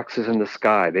deposit boxes in the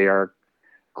sky. They are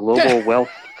global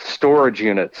wealth storage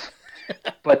units.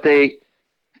 But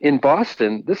in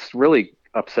Boston, this really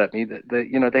upset me that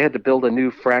they had to build a new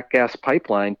frack gas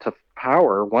pipeline to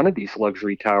power one of these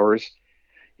luxury towers,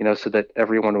 so that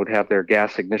everyone would have their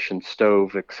gas ignition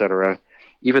stove, et cetera,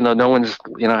 even though no one's,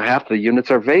 half the units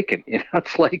are vacant.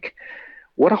 It's like,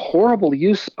 what a horrible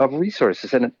use of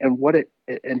resources and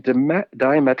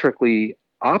diametrically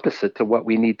opposite to what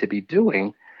we need to be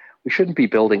doing. We shouldn't be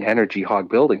building energy hog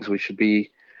buildings. We should be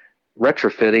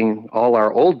retrofitting all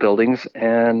our old buildings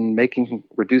and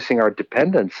reducing our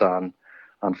dependence on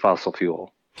fossil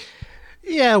fuel.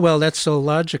 Yeah, well, that's so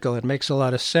logical. It makes a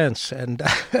lot of sense, and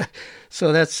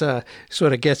so that's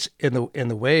sort of gets in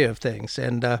the way of things.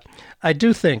 And I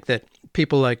do think that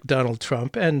people like Donald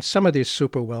Trump and some of these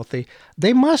super wealthy,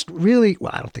 they must really,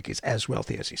 well, I don't think he's as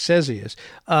wealthy as he says he is,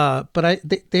 but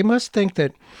they must think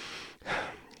that,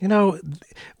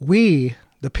 we,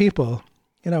 the people,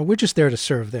 we're just there to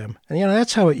serve them. And,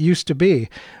 that's how it used to be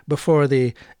before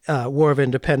the War of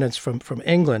Independence from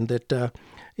England, that,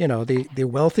 the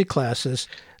wealthy classes,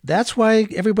 that's why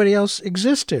everybody else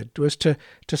existed, was to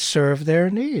serve their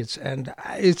needs. And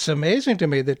it's amazing to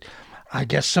me that I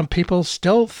guess some people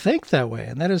still think that way,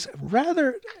 and that is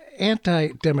rather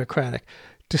anti-democratic,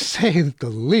 to say the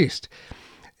least.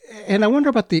 And I wonder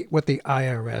about what the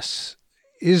IRS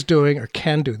is doing or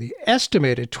can do. The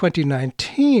estimated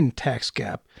 2019 tax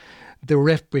gap, the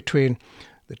rift between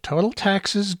the total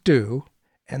taxes due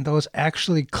and those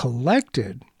actually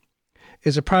collected,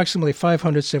 is approximately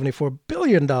 $574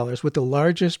 billion, with the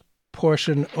largest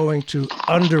portion owing to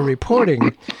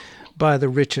underreporting by the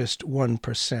richest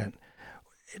 1%.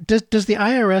 Does the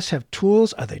IRS have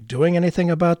tools? Are they doing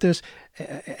anything about this?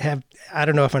 I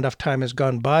don't know if enough time has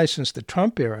gone by since the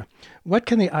Trump era. What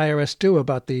can the IRS do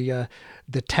about the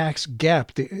tax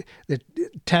gap, the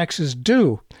taxes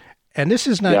due? And this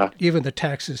is not even the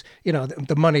taxes,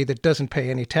 the money that doesn't pay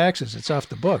any taxes. It's off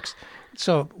the books.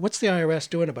 So what's the IRS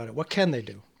doing about it? What can they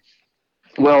do?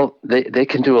 Well, they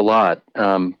can do a lot,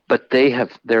 but they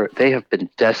have been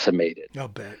decimated. I'll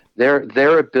bet.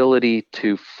 Their ability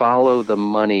to follow the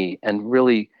money and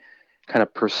really kind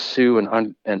of pursue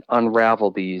and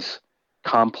unravel these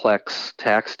complex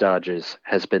tax dodges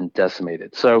has been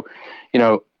decimated. So,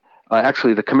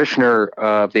 actually, the commissioner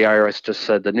of the IRS just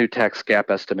said the new tax gap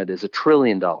estimate is $1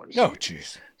 trillion. Oh,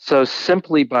 jeez. So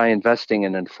simply by investing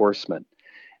in enforcement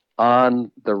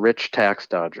on the rich tax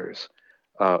dodgers,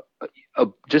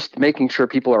 just making sure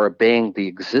people are obeying the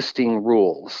existing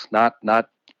rules, not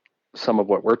some of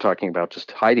what we're talking about,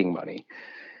 just hiding money,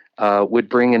 would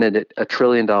bring in $1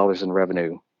 trillion in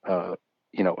revenue,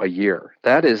 a year.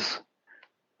 That is,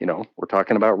 we're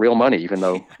talking about real money, even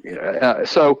though,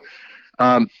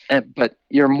 but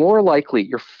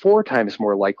you're 4 times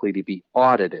more likely to be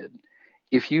audited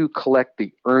if you collect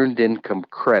the earned income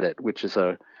credit, which is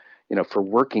for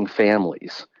working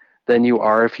families, than you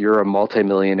are if you're a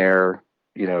multimillionaire,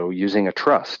 using a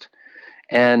trust.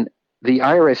 And the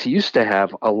IRS used to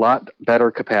have a lot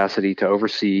better capacity to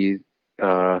oversee,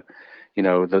 the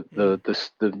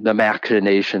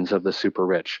machinations of the super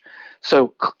rich.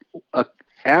 So,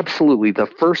 absolutely, the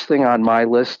first thing on my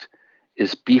list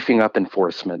is beefing up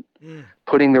enforcement,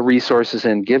 putting the resources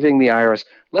in, giving the IRS,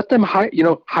 let them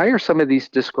hire some of these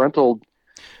disgruntled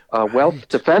wealth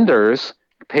defenders,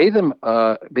 pay them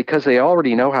because they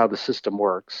already know how the system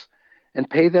works, and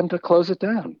pay them to close it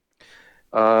down.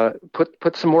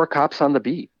 Put some more cops on the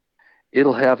beat.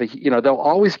 It'll have there'll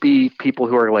always be people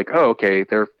who are like, oh, okay,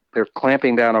 they're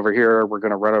clamping down over here, we're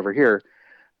going to run over here.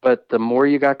 But the more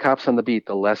you got cops on the beat,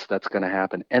 the less that's going to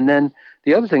happen. And then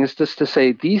the other thing is just to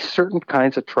say these certain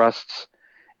kinds of trusts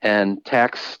and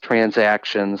tax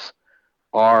transactions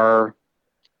are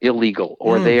illegal,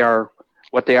 or they are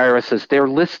what the IRS says, they're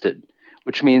listed,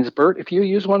 which means, Bert, if you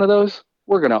use one of those,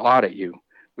 we're going to audit you,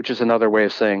 which is another way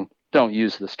of saying don't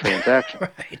use this transaction.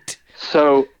 Right.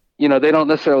 So, they don't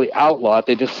necessarily outlaw it.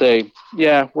 They just say,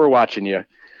 yeah, we're watching you.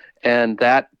 And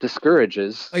that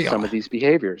discourages some of these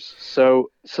behaviors.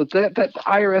 So that the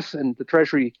IRS and the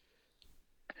Treasury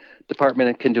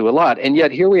Department can do a lot. And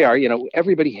yet here we are,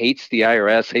 everybody hates the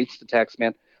IRS, hates the tax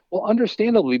man. Well,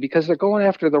 understandably, because they're going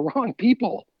after the wrong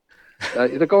people.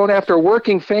 They're going after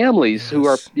working families who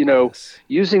are,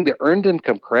 using the earned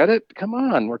income credit. Come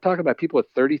on, we're talking about people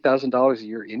with $30,000 a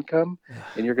year income,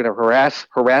 and you're going to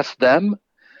harass them,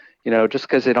 just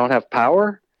because they don't have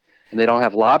power and they don't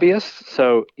have lobbyists.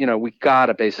 So, we got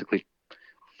to basically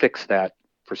fix that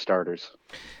for starters.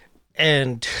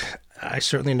 And I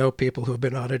certainly know people who have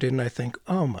been audited, and I think,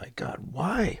 oh my God,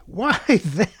 why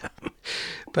them?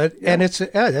 But and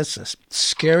that's a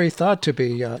scary thought to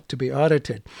be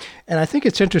audited. And I think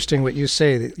it's interesting what you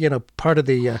say that part of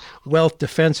the wealth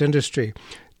defense industry,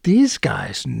 these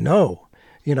guys know.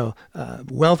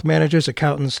 Wealth managers,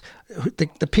 accountants,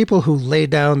 the people who lay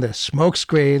down the smoke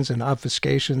screens and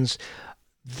obfuscations,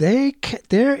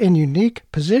 they're in unique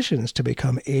positions to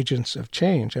become agents of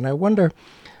change. And I wonder.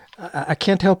 I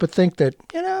can't help but think that,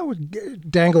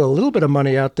 dangle a little bit of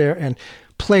money out there and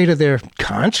play to their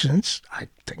conscience. I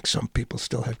think some people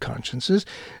still have consciences.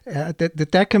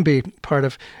 That can be part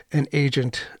of an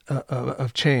agent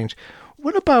of change.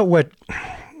 What about what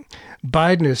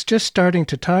Biden is just starting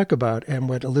to talk about and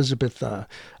what Elizabeth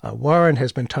Warren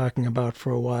has been talking about for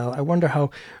a while? I wonder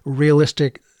how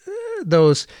realistic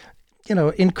those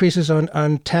increases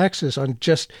on taxes on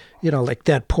just, like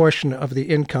that portion of the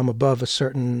income above a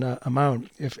certain amount,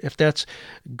 if that's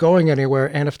going anywhere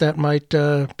and if that might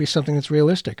be something that's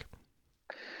realistic.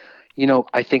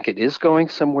 I think it is going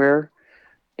somewhere,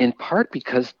 in part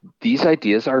because these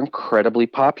ideas are incredibly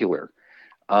popular.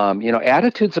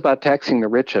 Attitudes about taxing the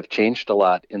rich have changed a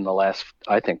lot in the last,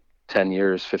 I think, 10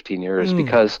 years, 15 years,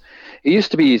 because it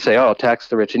used to be you say, oh, tax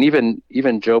the rich. And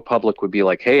even Joe Public would be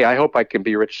like, hey, I hope I can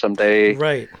be rich someday.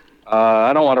 Right.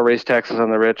 I don't want to raise taxes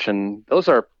on the rich. And those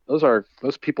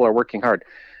people are working hard.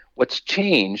 What's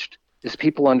changed is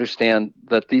people understand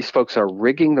that these folks are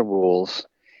rigging the rules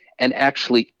and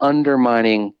actually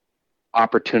undermining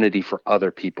opportunity for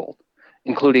other people,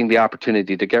 including the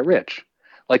opportunity to get rich.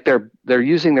 Like they're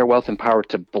using their wealth and power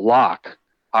to block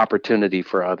opportunity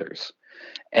for others.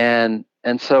 And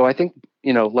so I think,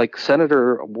 like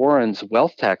Senator Warren's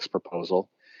wealth tax proposal,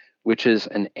 which is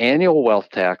an annual wealth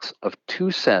tax of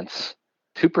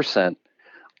 2%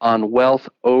 on wealth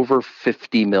over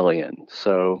 50 million.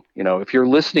 So, if you're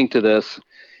listening to this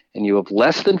and you have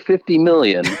less than 50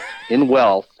 million in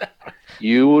wealth,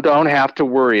 you don't have to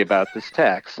worry about this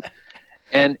tax.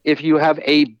 And if you have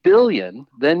 $1 billion,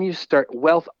 then you start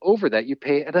wealth over that, you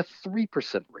pay at a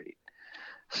 3% rate.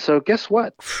 So guess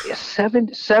what?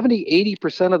 70,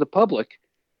 80% of the public,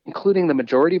 including the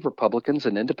majority of Republicans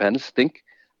and independents, think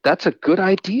that's a good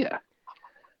idea.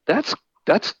 That's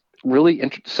really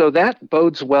interesting. So that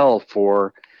bodes well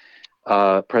for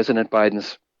President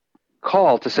Biden's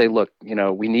call to say, look,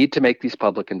 we need to make these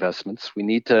public investments. We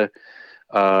need to,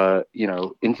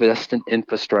 invest in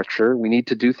infrastructure. We need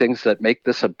to do things that make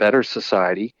this a better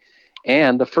society.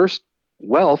 And the first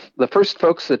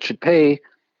folks that should pay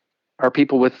are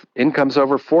people with incomes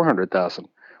over 400,000.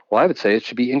 Well, I would say it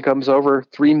should be incomes over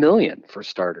 3 million for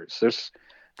starters. There's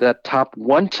that top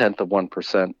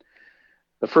 0.1%.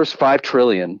 The first $5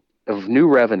 trillion of new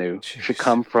revenue should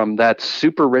come from that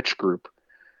super rich group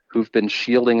who've been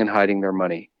shielding and hiding their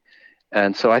money.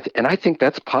 And so I think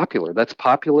that's popular. That's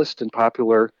populist and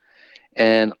popular,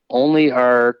 and only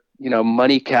our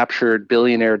money captured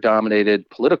billionaire dominated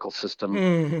political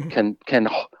system can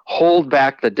hold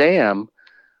back the dam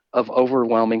of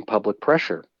overwhelming public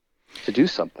pressure to do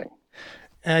something.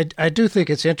 I do think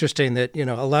it's interesting that,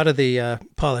 a lot of the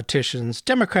politicians,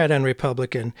 Democrat and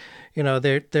Republican,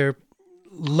 they're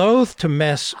loath to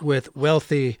mess with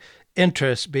wealthy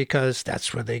interests because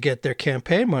that's where they get their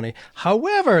campaign money.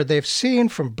 However, they've seen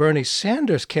from Bernie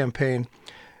Sanders' campaign,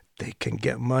 they can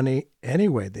get money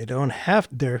anyway. They don't have,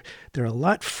 they're a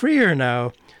lot freer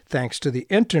now thanks to the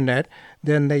internet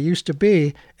than they used to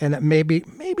be, and that maybe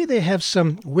they have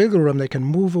some wiggle room. They can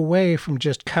move away from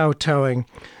just kowtowing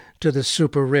to the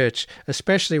super rich,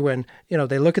 especially when,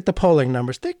 they look at the polling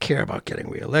numbers. They care about getting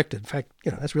reelected. In fact,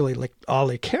 that's really like all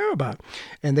they care about,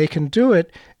 and they can do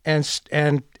it.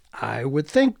 And I would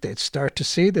think they'd start to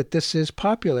see that this is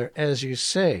popular, as you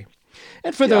say.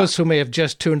 And for those who may have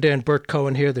just tuned in, Bert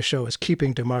Cohen here. The show is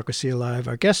Keeping Democracy Alive.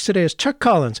 Our guest today is Chuck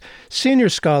Collins, senior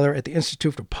scholar at the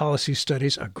Institute for Policy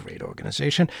Studies, a great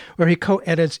organization, where he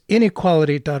co-edits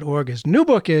inequality.org. His new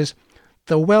book is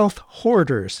The Wealth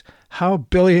Hoarders, How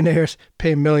Billionaires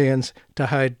Pay Millions to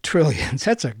Hide Trillions.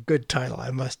 That's a good title,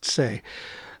 I must say.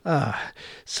 As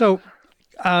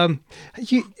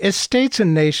states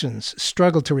and nations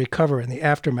struggle to recover in the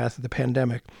aftermath of the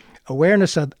pandemic,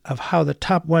 awareness of how the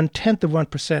top 1/10 of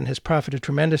 1% has profited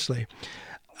tremendously.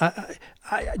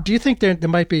 Do you think there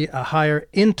might be a higher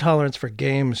intolerance for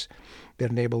games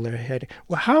that enable their head?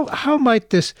 Well, how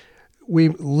might we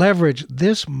leverage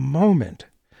this moment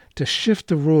to shift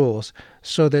the rules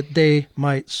so that they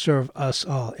might serve us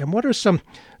all? And what are some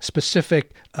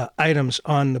specific items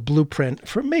on the blueprint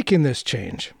for making this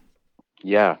change?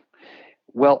 Yeah.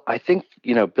 Well, I think,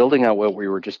 building on what we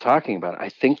were just talking about, I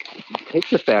think take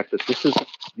the fact that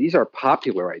these are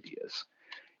popular ideas,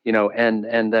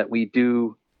 and that we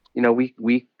do,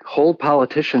 we hold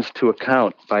politicians to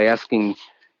account by asking,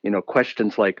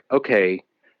 questions like, okay,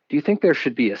 do you think there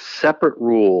should be a separate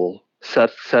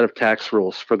set of tax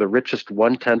rules for the richest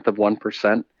 1/10 of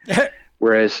 1%?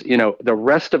 Whereas, the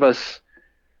rest of us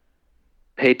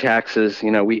pay taxes,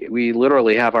 we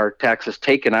literally have our taxes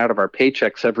taken out of our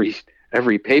paychecks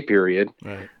every pay period,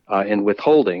 right. In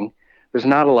withholding. There's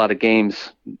not a lot of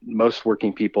games most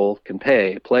working people can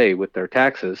play with their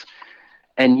taxes.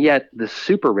 And yet the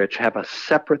super rich have a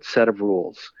separate set of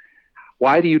rules.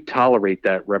 Why do you tolerate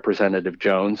that, Representative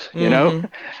Jones?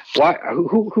 Why?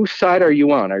 Whose side are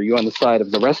you on? Are you on the side of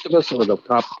the rest of us or the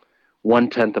top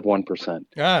 1/10 of 1%?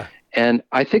 Yeah. And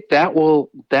I think that's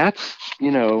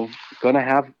going to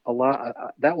have a lot.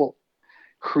 That will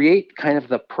create kind of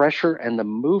the pressure and the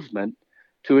movement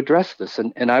to address this.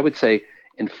 And I would say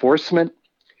enforcement.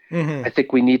 Mm-hmm. I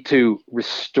think we need to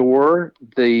restore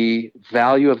the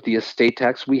value of the estate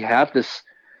tax. We have this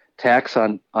tax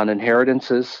on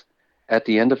inheritances at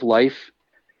the end of life.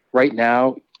 Right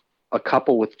now, a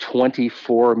couple with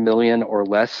 24 million or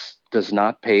less does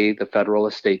not pay the federal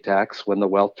estate tax when the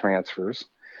wealth transfers.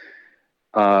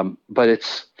 But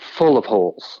it's full of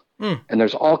holes. And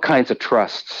there's all kinds of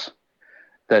trusts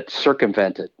that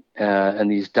circumvent it,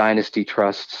 and these dynasty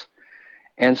trusts.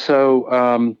 And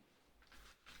so,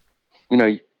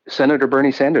 Senator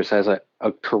Bernie Sanders has a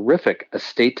terrific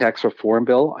estate tax reform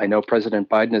bill. I know President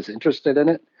Biden is interested in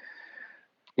it.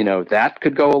 That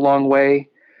could go a long way.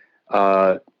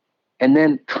 And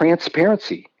then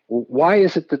transparency. Why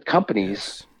is it that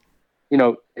companies,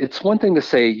 it's one thing to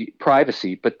say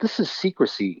privacy, but this is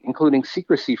secrecy, including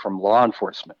secrecy from law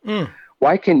enforcement.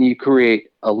 Why can you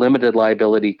create a limited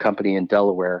liability company in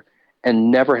Delaware and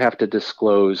never have to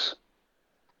disclose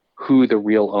who the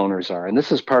real owners are? And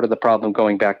this is part of the problem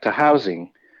going back to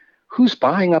housing. Who's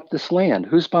buying up this land?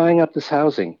 Who's buying up this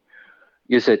housing?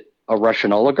 Is it a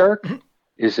Russian oligarch?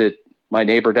 Is it my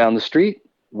neighbor down the street?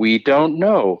 We don't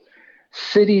know.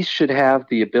 Cities should have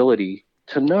the ability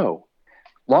to know.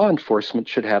 Law enforcement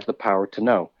should have the power to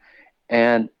know.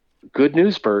 And good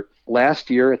news, Bert, at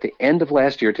the end of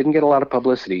last year, it didn't get a lot of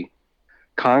publicity.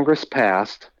 Congress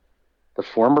passed, the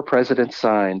former president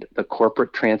signed the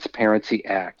Corporate Transparency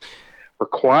Act,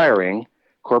 requiring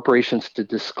corporations to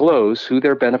disclose who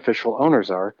their beneficial owners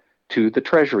are to the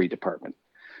Treasury Department,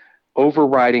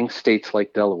 overriding states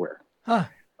like Delaware.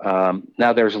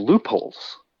 Now there's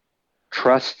loopholes.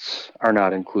 Trusts are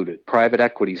not included. Private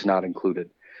equity is not included.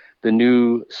 The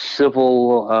new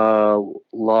civil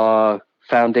law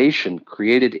foundation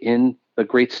created in the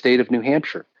great state of New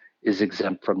Hampshire is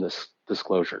exempt from this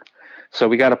disclosure. So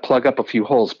we got to plug up a few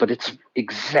holes, but it's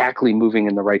exactly moving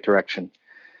in the right direction.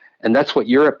 And that's what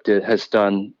Europe has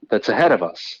done that's ahead of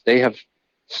us. They have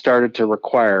started to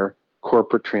require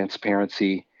corporate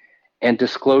transparency and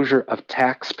disclosure of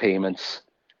tax payments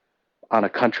on a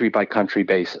country-by-country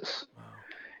basis.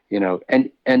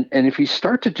 And if you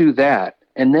start to do that,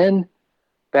 and then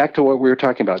back to what we were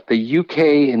talking about, the UK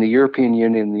and the European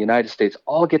Union and the United States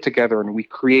all get together and we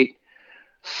create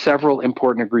several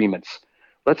important agreements.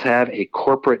 Let's have a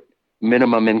corporate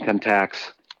minimum income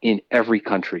tax in every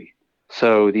country.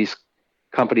 So these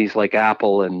companies like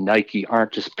Apple and Nike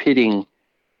aren't just pitting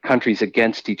countries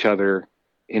against each other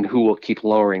in who will keep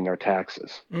lowering their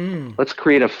taxes. Let's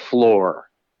create a floor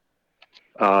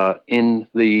in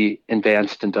the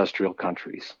advanced industrial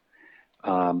countries.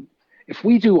 If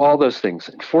we do all those things,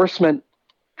 enforcement,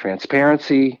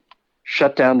 transparency,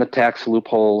 shut down the tax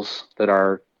loopholes that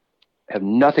have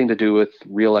nothing to do with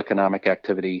real economic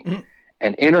activity,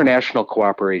 and international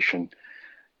cooperation,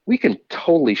 we can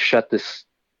totally shut this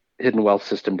hidden wealth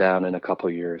system down in a couple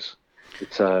of years.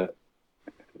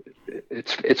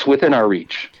 It's within our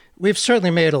reach. We've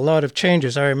certainly made a lot of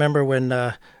changes. I remember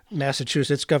when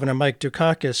Massachusetts Governor Mike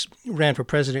Dukakis ran for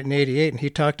president in '88, and he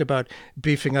talked about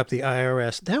beefing up the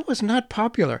IRS. That was not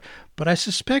popular, but I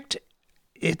suspect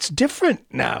it's different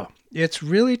now. It's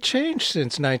really changed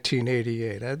since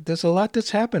 1988. There's a lot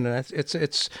that's happened, and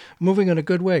it's moving in a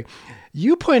good way.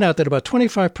 You point out that about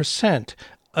 25%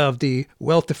 of the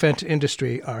wealth defense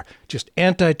industry are just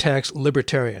anti-tax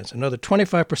libertarians. Another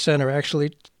 25% are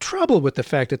actually troubled with the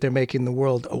fact that they're making the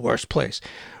world a worse place,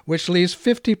 which leaves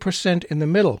 50% in the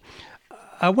middle.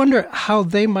 I wonder how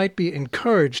they might be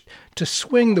encouraged to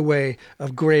swing the way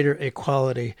of greater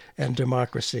equality and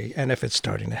democracy, and if it's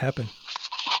starting to happen.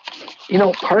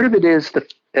 Part of it is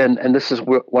and this is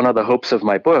one of the hopes of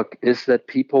my book, is that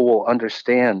people will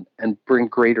understand and bring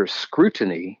greater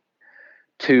scrutiny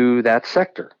to that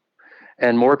sector.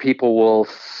 And more people will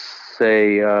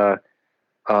say,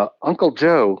 Uncle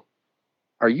Joe,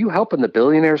 are you helping the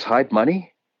billionaires hide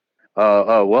money?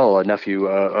 Well, nephew,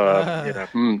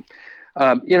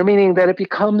 meaning that it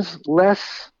becomes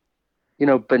less,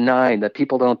 benign, that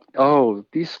people don't,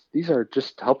 these are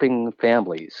just helping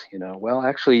families, well,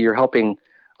 actually you're helping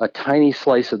a tiny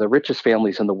slice of the richest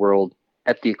families in the world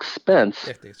at the expense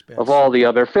of all the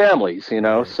other families,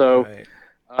 Right.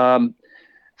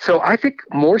 So I think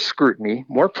more scrutiny,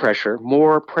 more pressure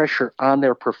on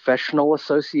their professional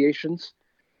associations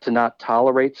to not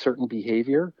tolerate certain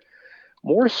behavior,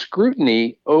 more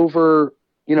scrutiny over,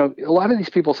 a lot of these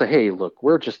people say, hey, look,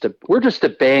 we're just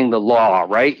obeying the law,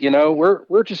 right?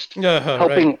 We're just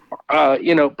helping,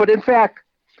 right. But in fact,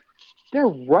 they're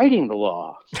writing the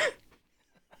law.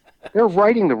 They're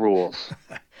writing the rules.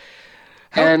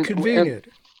 How convenient.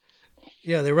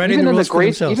 Yeah, they're writing the rules for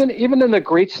themselves. Even in the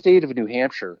great state of New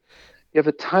Hampshire, you have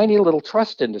a tiny little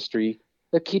trust industry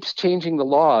that keeps changing the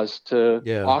laws to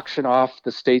auction off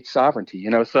the state's sovereignty.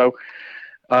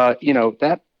 I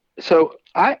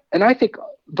think,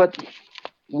 but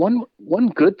one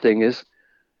good thing is,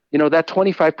 that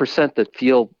 25% that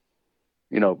feel,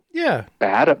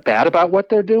 bad about what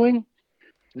they're doing,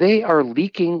 they are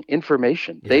leaking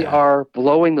information. Yeah. They are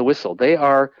blowing the whistle. They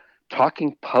are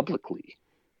talking publicly.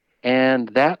 And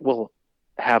that will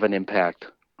have an impact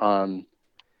on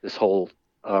this whole,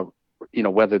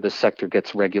 whether the sector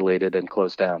gets regulated and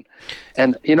closed down.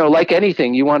 And, like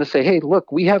anything, you want to say, hey,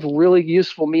 look, we have really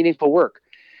useful, meaningful work.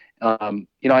 I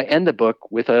end the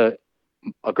book with a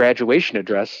graduation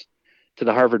address to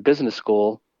the Harvard Business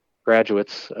School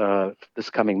graduates this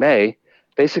coming May,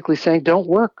 basically saying, don't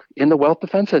work in the wealth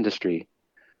defense industry.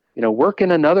 Work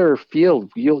in another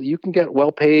field. You can get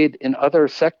well paid in other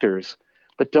sectors,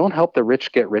 but don't help the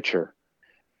rich get richer.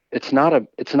 It's not a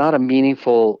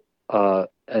meaningful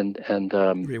and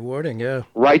rewarding,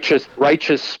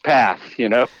 righteous path,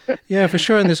 Yeah, for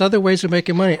sure. And there's other ways of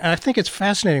making money. I think it's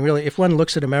fascinating, really, if one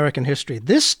looks at American history.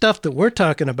 This stuff that we're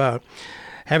talking about,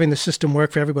 having the system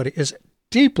work for everybody, is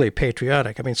deeply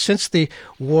patriotic. I mean, since the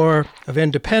War of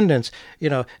Independence,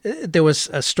 there was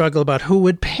a struggle about who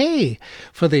would pay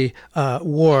for the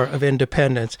War of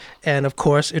Independence. And of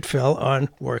course, it fell on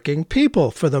working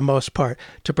people for the most part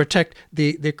to protect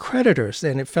the creditors.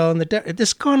 And it fell on the debt. This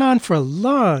has gone on for a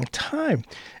long time,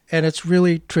 and it's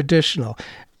really traditional.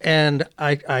 And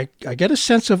I get a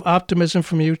sense of optimism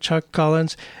from you, Chuck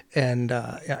Collins, and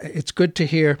it's good to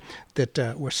hear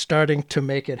that we're starting to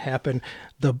make it happen.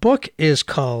 The book is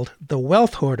called The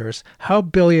Wealth Hoarders: How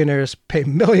Billionaires Pay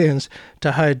Millions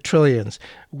to Hide Trillions.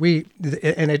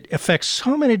 And it affects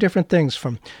so many different things,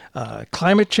 from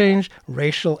climate change,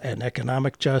 racial and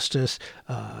economic justice.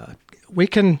 We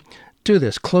can do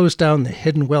this, close down the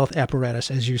hidden wealth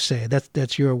apparatus, as you say.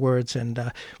 That's your words,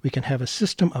 and we can have a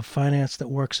system of finance that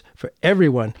works for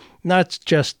everyone, not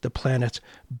just the planet's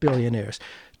billionaires.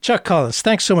 Chuck Collins,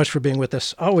 thanks so much for being with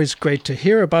us. Always great to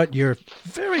hear about your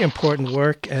very important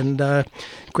work, and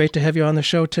great to have you on the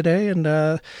show today. And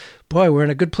boy, we're in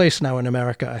a good place now in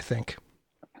America, I think.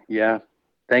 Yeah.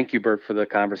 Thank you, Bert, for the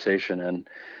conversation, and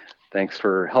thanks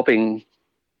for helping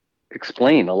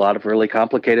explain a lot of really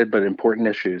complicated but important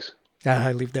issues.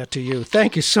 I leave that to you.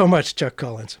 Thank you so much, Chuck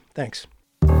Collins. Thanks.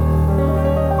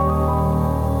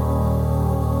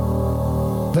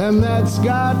 Them that's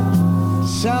got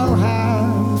shall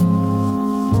have,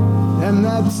 them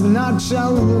that's not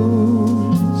shall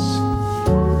lose.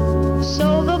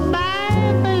 So the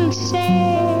Bible said,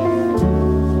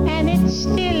 and it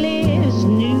still is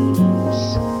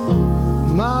news.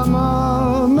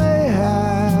 Mama may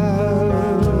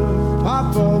have,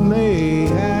 Papa may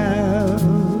have.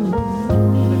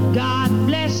 God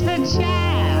bless the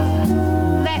child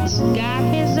that's got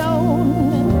his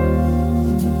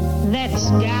own, that's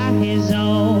got his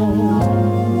own.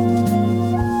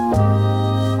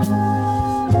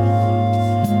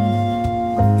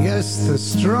 Yes, the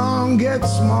strong get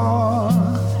small,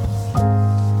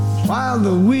 while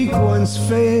the weak ones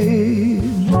fade.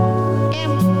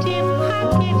 Empty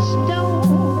pockets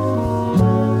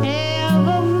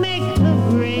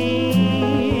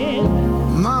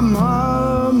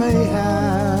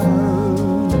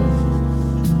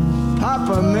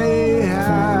Papa may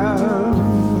have.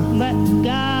 But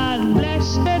God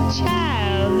bless the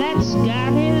child that's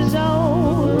got his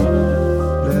own.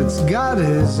 That's got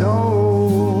his own.